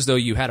appears as though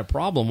you had a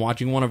problem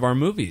watching one of our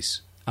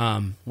movies.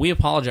 We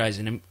apologize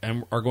and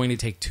are going to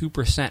take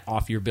 2%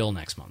 off your bill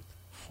next month.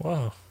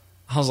 Whoa.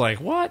 I was like,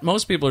 what?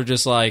 Most people are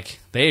just like,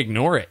 they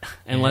ignore it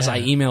unless I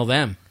Yeah. email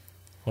them.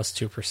 What's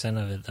 2%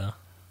 of it, though?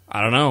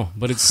 I don't know,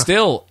 but it's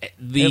still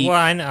the Well,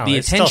 I know. the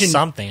It's attention. still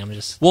something. I'm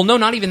just... Well, no,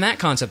 not even that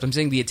concept. I'm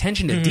saying the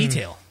attention to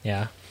detail.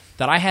 Yeah.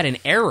 That I had an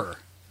error,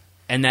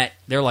 and that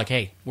they're like,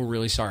 "Hey, we're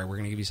really sorry. We're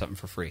going to give you something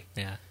for free."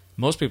 Yeah.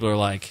 Most people are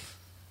like,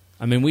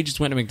 I mean, we just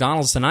went to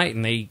McDonald's tonight,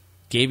 and they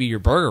gave you your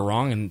burger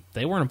wrong, and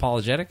they weren't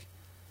apologetic.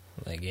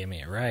 They gave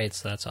me it right,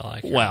 so that's all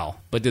I care.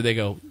 Well, but did they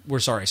go, "We're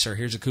sorry, sir.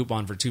 Here's a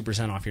coupon for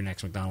 2% off your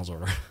next McDonald's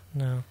order"?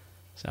 No.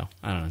 So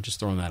I don't know. Just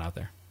throwing that out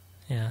there.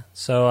 Yeah.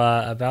 So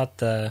about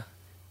the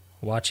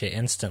watch it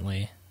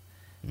instantly.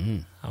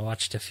 I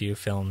watched a few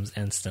films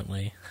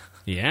instantly.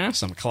 Yeah,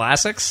 some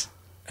classics.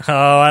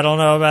 Oh, I don't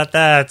know about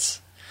that.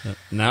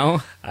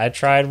 No, I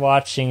tried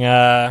watching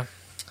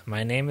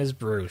My Name is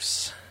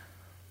Bruce.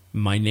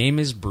 My Name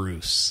is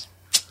Bruce.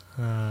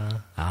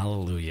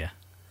 Hallelujah.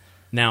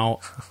 Now,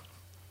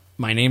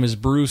 My Name is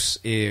Bruce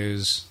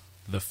is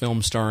the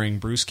film starring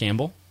Bruce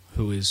Campbell,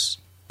 who is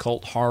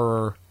cult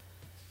horror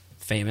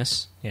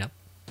famous. Yep.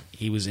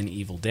 He was in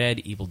Evil Dead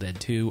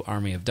 2,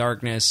 Army of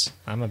Darkness.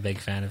 I'm a big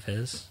fan of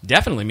his.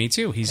 Definitely, me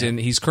too.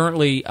 He's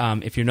currently,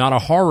 if you're not a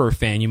horror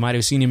fan, you might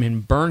have seen him in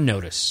Burn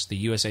Notice, the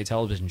USA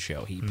television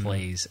show. He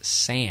plays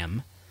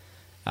Sam,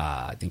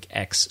 I think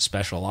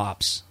ex-Special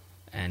Ops,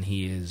 and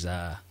he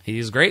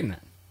is great in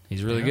that.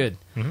 He's really good.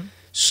 Mm-hmm.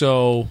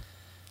 So,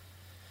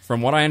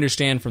 from what I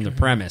understand from the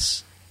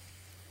premise,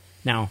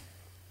 now,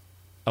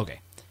 okay,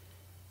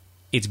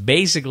 it's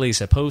basically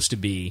supposed to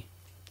be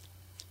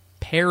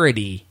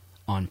parody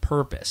on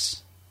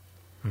purpose.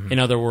 In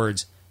other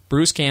words,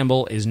 Bruce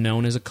Campbell is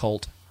known as a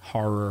cult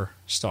horror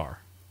star.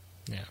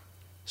 Yeah.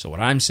 So what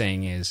I'm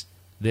saying is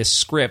this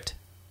script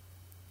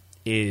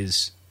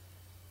is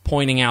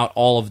pointing out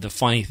all of the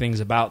funny things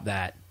about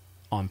that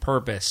on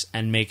purpose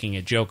and making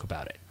a joke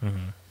about it.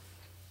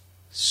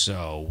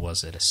 So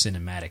was it a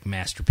cinematic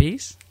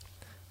masterpiece?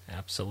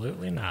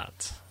 Absolutely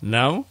not.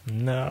 No?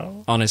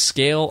 No. On a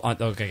scale,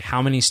 okay,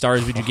 how many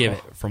stars would you give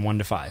it from 1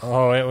 to 5?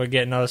 Oh, it would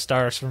get no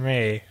stars for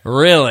me.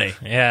 Really?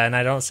 Yeah, and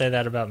I don't say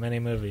that about many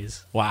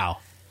movies. Wow.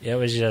 It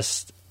was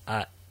just...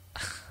 I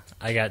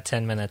got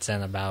 10 minutes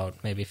in, about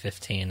maybe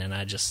 15, and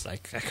I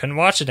couldn't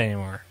watch it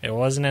anymore. It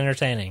wasn't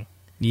entertaining.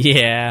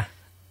 Yeah.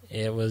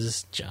 It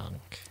was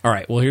junk. All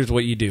right, well, here's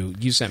what you do.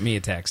 You sent me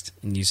a text,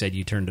 and you said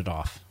you turned it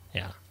off.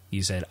 Yeah.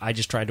 You said, I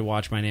just tried to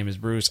watch My Name is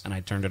Bruce, and I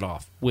turned it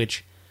off.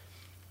 Which,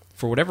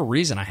 for whatever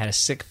reason, I had a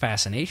sick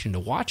fascination to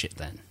watch it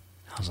then.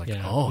 I was like,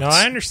 Yeah. oh. No,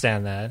 I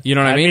understand that. You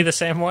know what I I'd mean? be the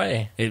same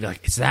way. It'd be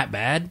like, it's that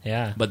bad?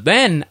 Yeah. But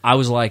then I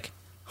was like,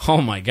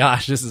 oh my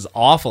gosh, this is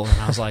awful.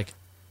 And I was like,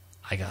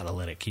 I gotta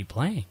let it keep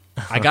playing.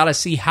 I gotta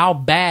see how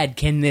bad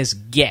can this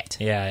get.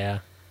 Yeah, yeah.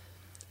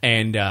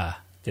 And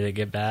Did it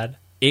get bad?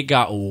 it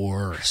got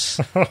worse.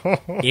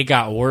 It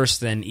got worse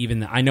than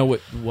even I know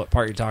what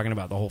part you're talking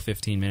about. The whole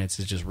 15 minutes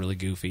is just really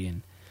goofy,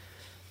 and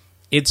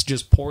it's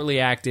just poorly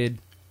acted.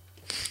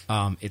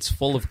 It's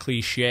full of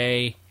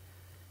cliche.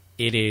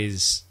 It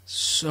is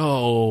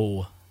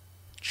so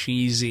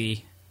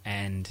cheesy,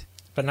 and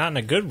But not in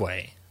a good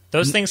way.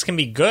 Those things can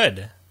be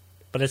good,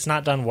 but it's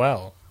not done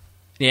well.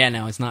 yeah,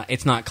 no, it's not.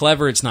 It's not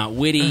clever. It's not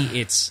witty.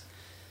 It's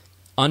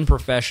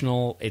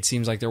unprofessional. It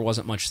seems like there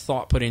wasn't much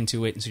thought put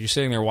into it, and so you're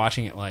sitting there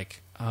watching it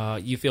like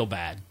you feel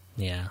bad.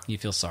 Yeah, You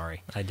feel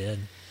sorry. I did.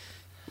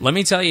 Let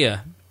me tell you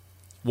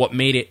what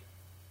made it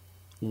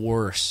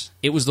worse.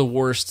 It was the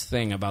worst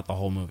thing about the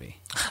whole movie.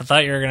 I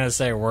thought you were going to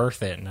say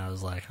worth it, and I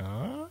was like,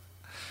 huh?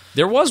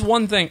 There was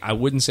one thing, I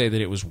wouldn't say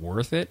that it was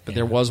worth it, but Yeah.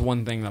 there was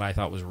one thing that I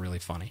thought was really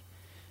funny.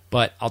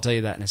 But I'll tell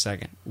you that in a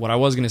second. What I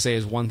was going to say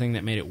is one thing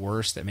that made it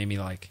worse, that made me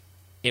like,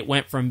 it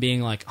went from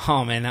being like,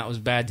 oh man, that was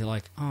bad, to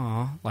like,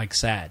 oh, like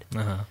sad.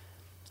 Uh-huh.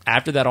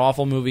 After that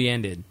awful movie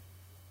ended,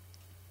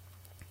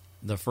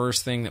 the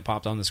first thing that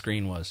popped on the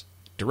screen was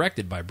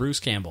directed by Bruce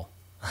Campbell.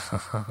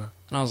 And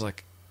I was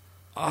like,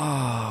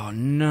 oh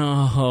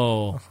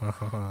no.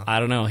 I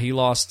don't know. He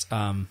lost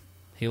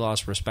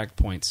respect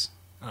points.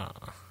 Oh,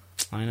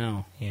 I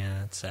know.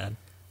 yeah, it's sad.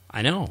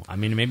 I know. I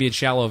mean, maybe it's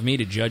shallow of me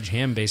to judge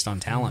him based on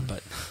talent,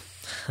 but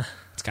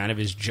it's kind of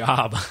his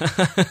job.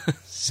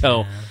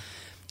 So,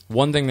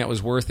 one thing that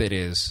was worth it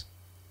is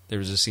there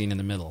was a scene in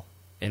the middle,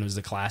 and it was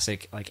the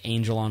classic, like,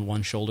 angel on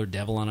one shoulder,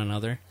 devil on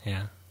another.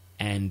 Yeah.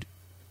 And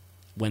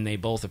when they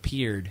both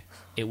appeared,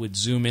 it would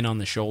zoom in on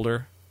the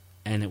shoulder,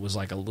 and it was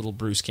like a little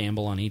Bruce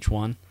Campbell on each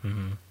one.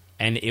 Mm-hmm.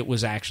 And it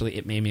was actually,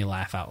 it made me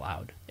laugh out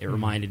loud. It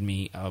reminded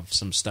me of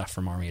some stuff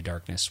from Army of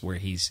Darkness where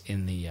he's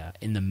in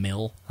the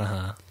mill.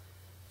 Uh-huh.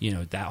 You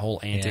know, that whole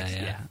antics.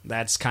 Yeah. Yeah.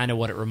 That's kind of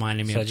what it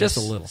reminded me So of, just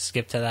a little.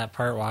 skip to that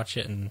part, watch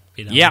it, and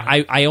be done. Yeah,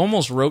 with it. I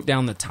almost wrote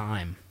down the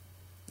time.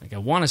 Like, I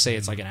want to say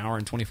it's like an hour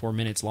and 24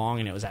 minutes long,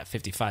 and it was at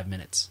 55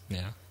 minutes.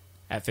 Yeah.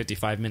 At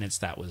 55 minutes,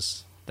 that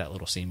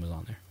little scene was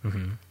on there.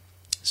 Mm-hmm.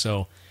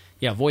 So,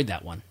 yeah, avoid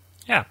that one.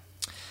 Yeah.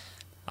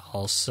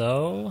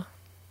 Also,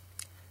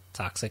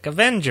 Toxic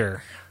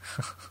Avenger.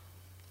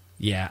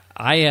 Yeah,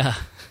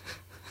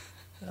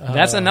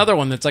 that's another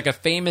one that's like a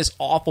famous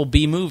awful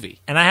B movie.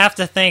 And I have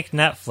to thank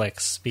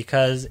Netflix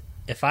because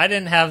if I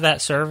didn't have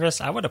that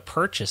service, I would have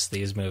purchased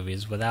these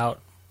movies without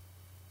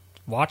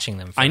watching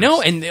them first. I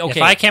know, and okay.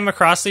 If I came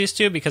across these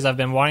two because I've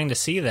been wanting to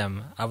see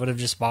them, I would have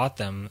just bought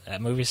them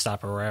at Movie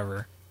Stop or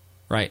wherever.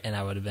 Right. And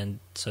I would have been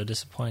so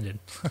disappointed.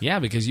 Yeah,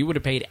 because you would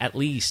have paid at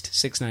least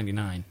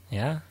 $6.99.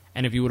 Yeah.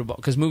 And if you would have,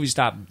 because Movie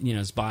Stop,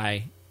 is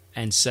buy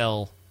and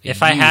sell.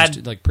 If I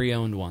had like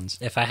pre-owned ones,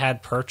 if I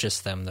had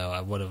purchased them though,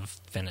 I would have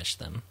finished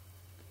them.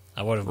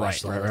 I would have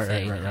watched the whole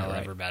thing.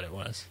 However bad it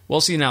was. Well,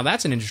 see, now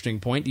that's an interesting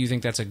point. Do you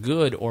think that's a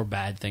good or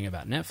bad thing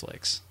about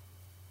Netflix?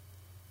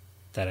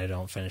 That I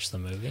don't finish the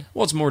movie?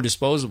 Well, it's more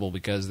disposable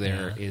because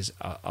there is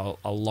a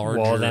larger...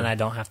 Well, then I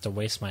don't have to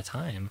waste my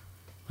time.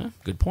 Huh,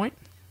 good point.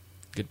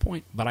 Good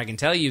point. But I can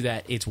tell you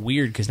that it's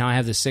weird because now I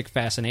have this sick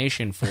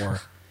fascination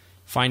for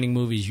finding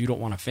movies you don't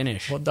want to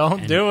finish. Well,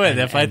 don't do it.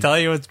 If I tell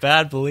you it's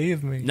bad,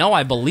 believe me. No,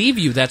 I believe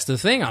you. That's the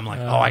thing. I'm like,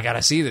 I got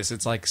to see this.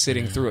 It's like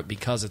sitting through it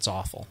because it's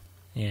awful.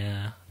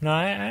 Yeah. No,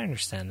 I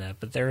understand that.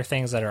 But there are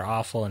things that are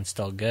awful and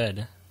still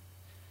good.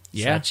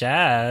 Yeah. Such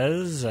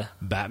as...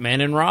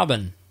 Batman and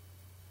Robin.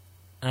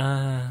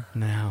 No.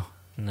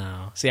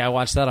 No. See, I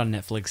watched that on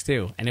Netflix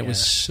too, and it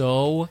was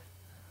so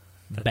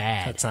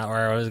bad. That's not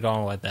where I was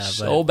going with that.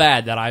 So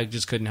bad that I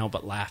just couldn't help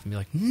but laugh and be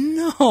like,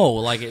 no!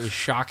 Like, it was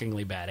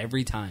shockingly bad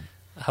every time.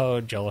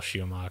 Oh, Joel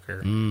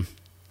Schumacher.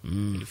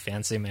 You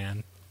fancy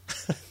man.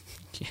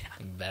 Yeah.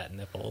 Bat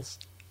nipples.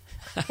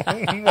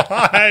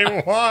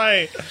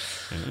 Why?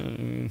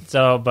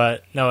 So,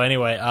 but, no,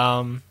 anyway,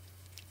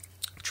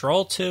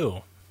 Troll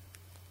 2.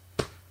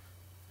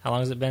 How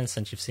long has it been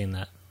since you've seen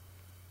that?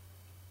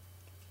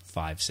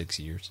 5-6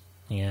 years.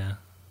 Yeah.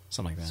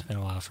 Something like that. It's been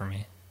a while for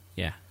me.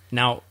 Yeah.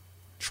 Now,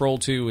 Troll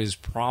 2 is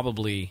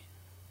probably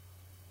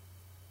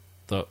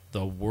the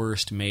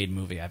worst made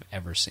movie I've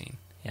ever seen.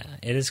 Yeah.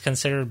 It is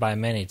considered by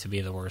many to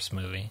be the worst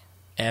movie.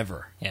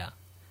 Ever. Yeah.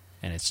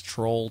 And it's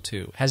Troll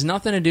 2. Has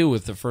nothing to do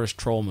with the first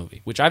Troll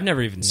movie, which I've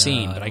never even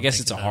seen, but I guess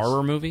it's a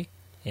horror movie.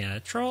 Yeah,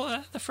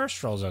 the first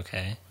Troll's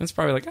okay. It's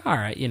probably like, all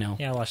right, Yeah,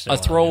 I watched it a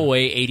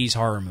throwaway 80s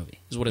horror movie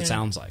is what it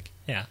sounds like.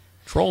 Yeah.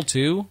 Troll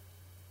 2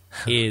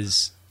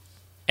 is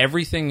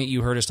everything that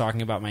you heard us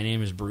talking about My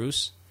Name is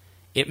Bruce.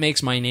 It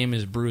makes My Name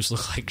is Bruce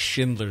look like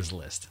Schindler's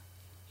List.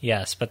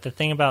 Yes, but the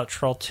thing about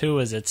Troll 2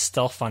 is it's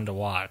still fun to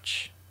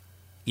watch.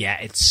 Yeah,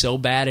 it's so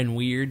bad and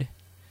weird.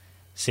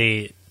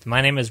 See,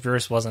 My Name is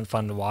Bruce wasn't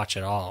fun to watch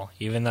at all.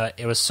 Even though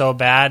it was so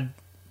bad,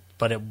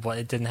 but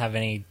it didn't have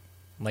any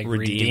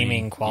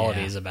redeeming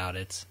qualities about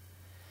it.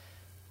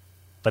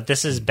 But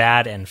this is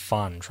bad and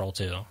fun, Troll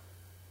 2.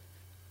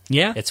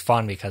 Yeah? It's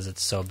fun because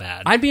it's so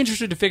bad. I'd be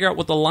interested to figure out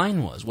what the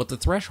line was, what the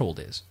threshold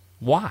is.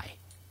 Why?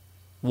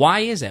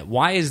 Why is it?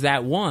 Why is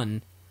that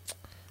one?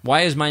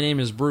 Why is My Name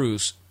is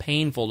Bruce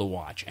painful to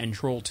watch and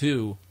Troll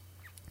 2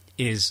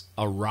 is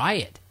a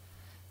riot?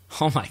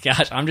 Oh my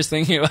gosh, I'm just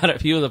thinking about a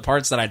few of the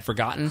parts that I'd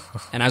forgotten,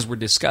 and as we're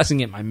discussing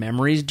it, my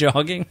memory's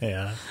jogging.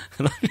 Yeah.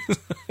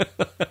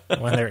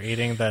 When they're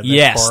eating the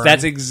yes, corn.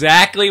 That's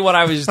exactly what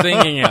I was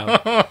thinking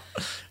of.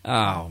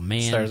 Oh,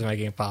 man. Starts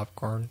making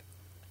popcorn.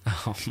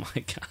 Oh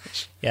my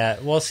gosh. Yeah,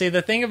 well, see,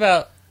 the thing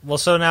about... Well,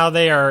 so now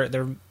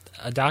they're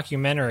a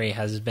documentary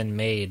has been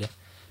made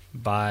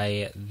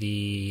by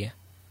the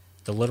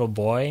little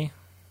boy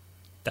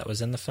that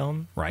was in the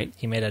film. Right.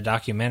 He made a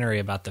documentary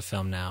about the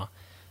film now.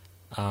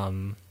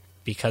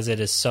 Because it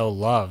is so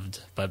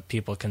loved, but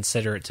people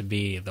consider it to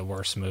be the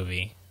worst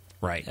movie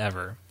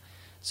ever.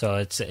 So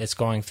it's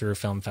going through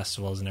film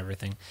festivals and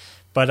everything.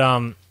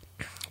 But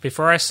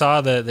before I saw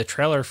the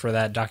trailer for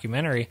that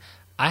documentary,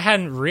 I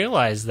hadn't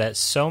realized that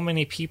so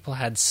many people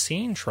had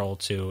seen Troll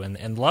 2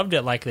 and loved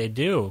it like they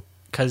do.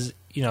 Because,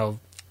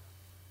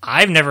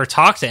 I've never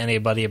talked to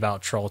anybody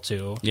about Troll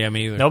 2. Yeah,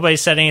 me either. Nobody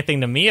said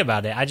anything to me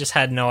about it. I just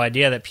had no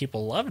idea that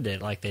people loved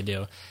it like they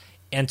do.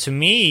 And to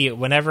me,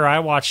 whenever I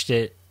watched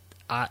it,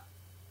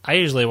 I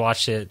usually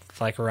watched it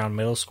like around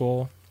middle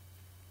school.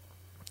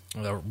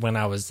 When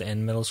I was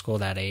in middle school,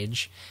 that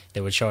age,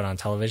 they would show it on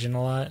television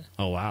a lot.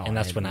 Oh wow! And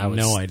that's when I was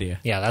no idea.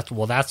 Yeah,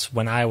 that's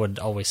when I would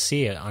always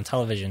see it on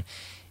television.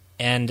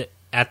 And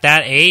at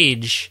that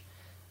age,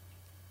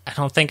 I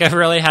don't think I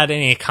really had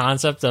any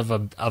concept of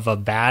a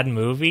bad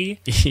movie.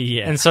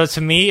 Yeah. And so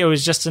to me, it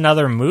was just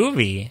another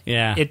movie.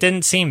 Yeah. It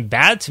didn't seem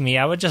bad to me.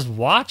 I would just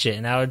watch it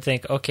and I would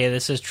think, okay,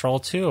 this is Troll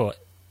 2.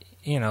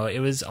 It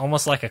was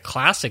almost like a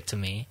classic to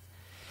me.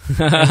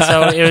 And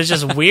so it was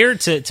just weird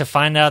to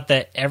find out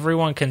that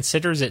everyone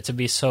considers it to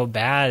be so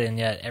bad and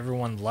yet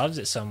everyone loves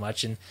it so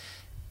much. And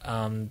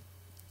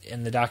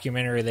in the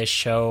documentary, they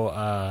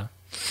show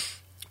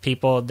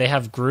people, they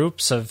have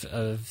groups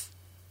of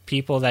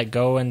people that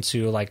go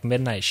into like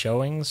midnight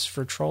showings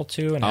for Troll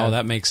 2. And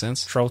that makes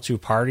sense. Troll 2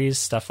 parties,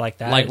 stuff like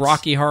that. Like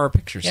Rocky Horror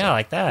Picture Show. Yeah,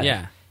 like that.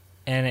 Yeah.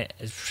 And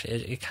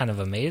it kind of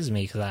amazed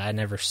me because I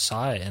never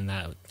saw it in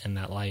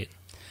that light.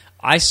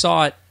 I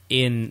saw it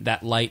in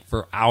that light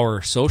for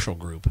our social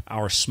group,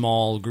 our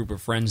small group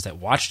of friends that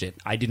watched it.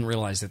 I didn't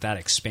realize that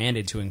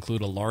expanded to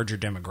include a larger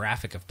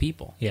demographic of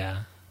people.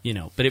 Yeah.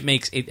 But it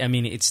makes it,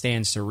 it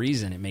stands to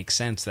reason. It makes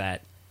sense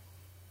that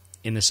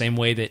in the same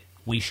way that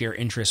we share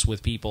interests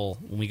with people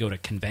when we go to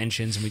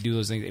conventions and we do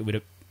those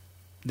things.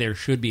 There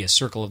should be a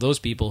circle of those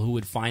people who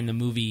would find the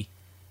movie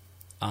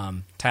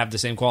to have the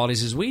same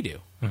qualities as we do.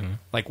 Mm-hmm.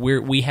 Like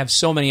we have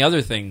so many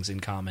other things in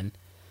common.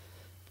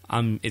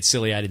 It's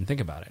silly I didn't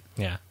think about it.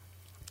 Yeah.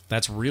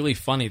 That's really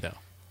funny though.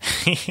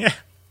 Yeah.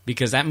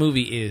 Because that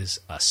movie is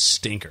a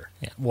stinker.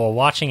 Yeah. Well,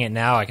 watching it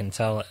now, I can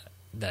tell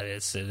that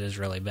it is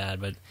really bad,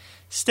 but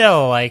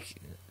still, like,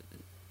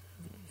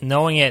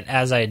 knowing it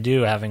as I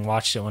do, having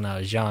watched it when I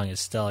was young, is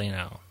still,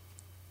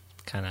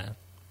 kind of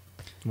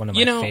one of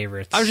my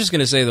favorites. I was just going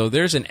to say, though,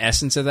 there's an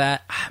essence of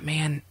that.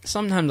 Man,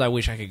 sometimes I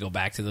wish I could go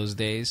back to those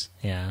days.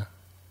 Yeah.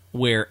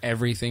 Where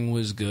everything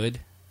was good.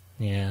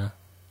 Yeah.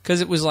 Because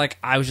it was like,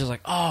 I was just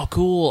like, oh,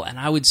 cool. And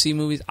I would see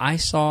movies. I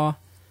saw,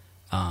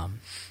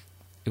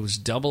 it was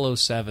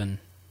 007.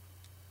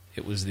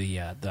 It was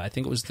I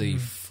think it was the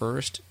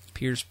first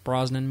Pierce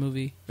Brosnan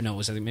movie. Or no, it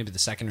was I think maybe the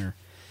second,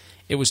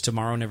 it was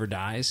Tomorrow Never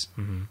Dies.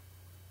 Mm-hmm.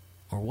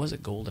 Or was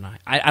it GoldenEye?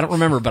 I don't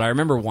remember, but I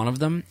remember one of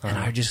them, and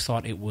I just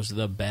thought it was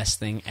the best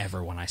thing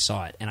ever when I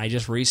saw it. And I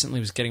just recently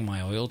was getting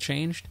my oil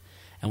changed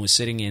and was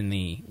sitting in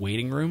the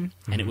waiting room,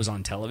 and it was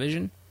on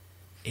television.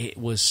 It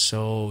was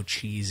so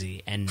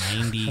cheesy and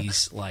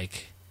 90s,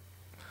 like,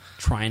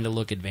 trying to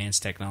look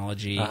advanced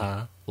technology.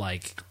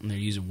 Like, they're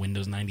using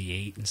Windows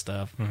 98 and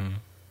stuff. Mm-hmm.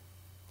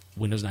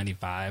 Windows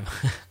 95.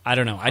 I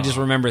don't know. I just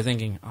remember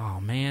thinking, oh,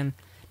 man.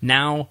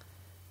 Now,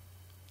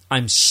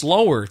 I'm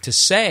slower to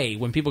say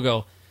when people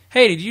go,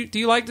 hey, do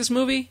you like this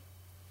movie?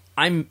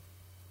 I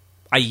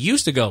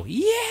used to go,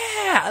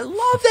 yeah, I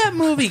love that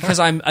movie, because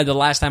the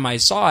last time I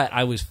saw it,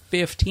 I was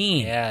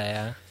 15.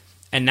 Yeah.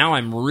 And now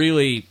I'm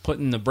really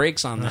putting the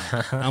brakes on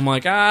that. I'm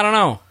like, I don't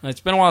know.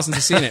 It's been a while since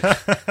I've seen it.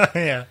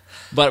 Yeah.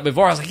 But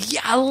before, I was like,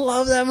 yeah, I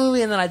love that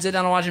movie. And then I'd sit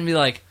down and watch it and be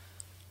like,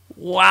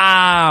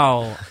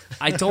 wow,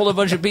 I told a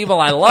bunch of people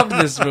I loved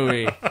this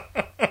movie.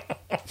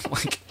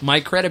 Like, my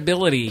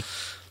credibility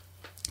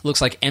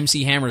looks like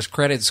MC Hammer's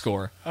credit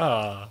score.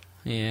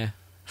 Yeah.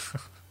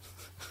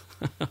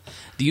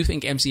 Do you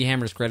think MC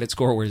Hammer's credit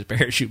score wears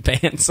parachute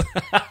pants?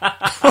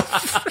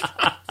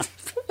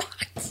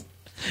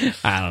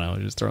 I don't know.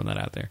 Just throwing that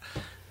out there.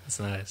 That's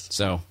nice.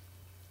 So,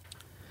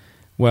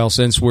 well,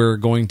 since we're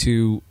going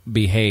to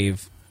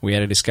behave, we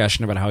had a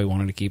discussion about how we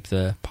wanted to keep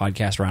the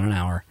podcast around an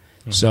hour.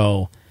 Mm-hmm.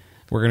 So,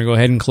 we're going to go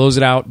ahead and close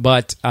it out.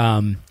 But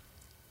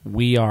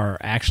we are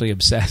actually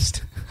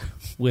obsessed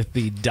with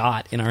the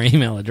dot in our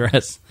email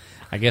address.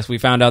 I guess we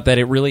found out that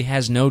it really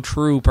has no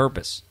true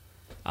purpose.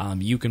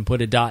 You can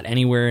put a dot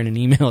anywhere in an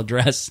email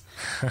address,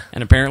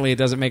 and apparently it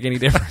doesn't make any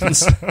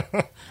difference.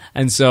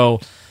 And so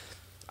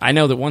I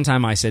know that one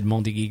time I said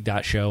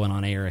multigeek.show, and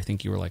on air I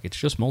think you were like, it's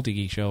just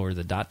multigeek show, or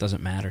the dot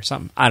doesn't matter,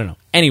 something. I don't know.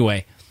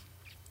 Anyway,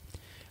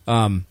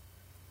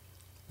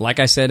 like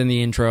I said in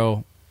the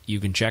intro, you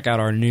can check out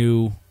our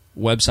new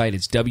website.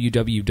 It's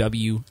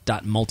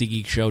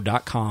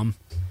www.multigeekshow.com.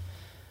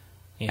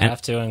 You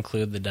have to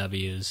include the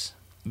W's.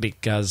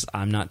 Because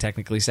I'm not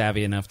technically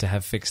savvy enough to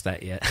have fixed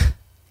that yet.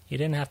 You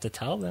didn't have to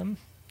tell them.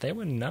 They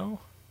wouldn't know.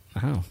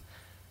 Oh.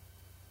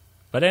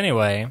 But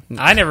anyway,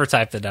 I never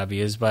typed the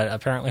W's, but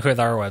apparently with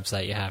our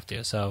website you have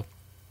to, so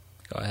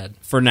go ahead.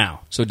 For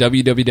now. So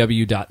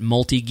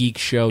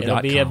www.multigeekshow.com.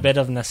 It'll be a bit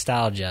of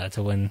nostalgia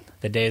to when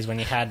the days when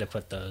you had to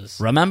put those.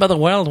 Remember the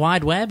World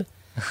Wide Web?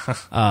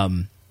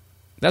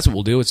 That's what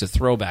we'll do. It's a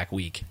throwback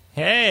week.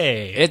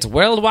 Hey! It's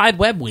World Wide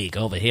Web week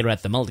over here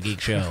at the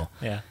Multigeek Show.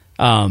 Yeah.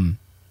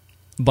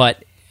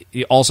 But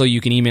also you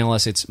can email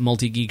us. It's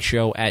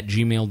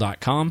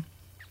multigeekshow@gmail.com.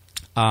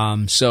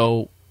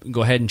 So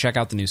go ahead and check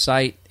out the new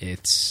site.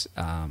 It's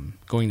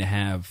going to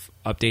have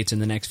updates in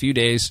the next few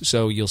days,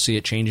 so you'll see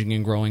it changing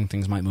and growing.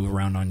 Things might move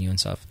around on you and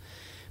stuff.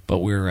 But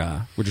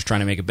we're just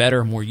trying to make it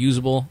better, more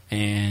usable,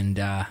 and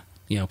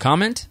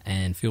comment,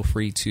 and feel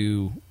free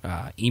to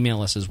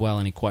email us as well,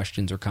 any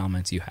questions or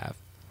comments you have.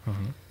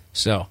 Mm-hmm.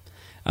 So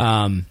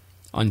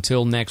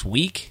until next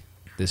week,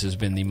 this has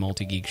been the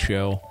Multi-Geek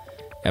Show,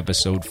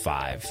 Episode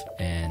 5,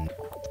 and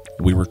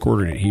we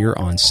recorded it here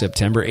on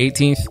September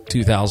 18th,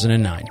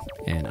 2009.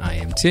 And I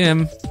am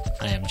Tim.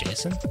 I am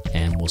Jason.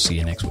 And we'll see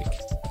you next week.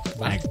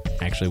 Bye.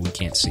 Actually, we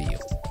can't see you.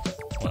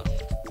 Well.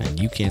 And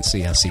you can't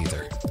see us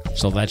either.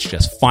 So that's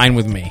just fine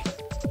with me.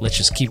 Let's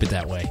just keep it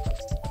that way.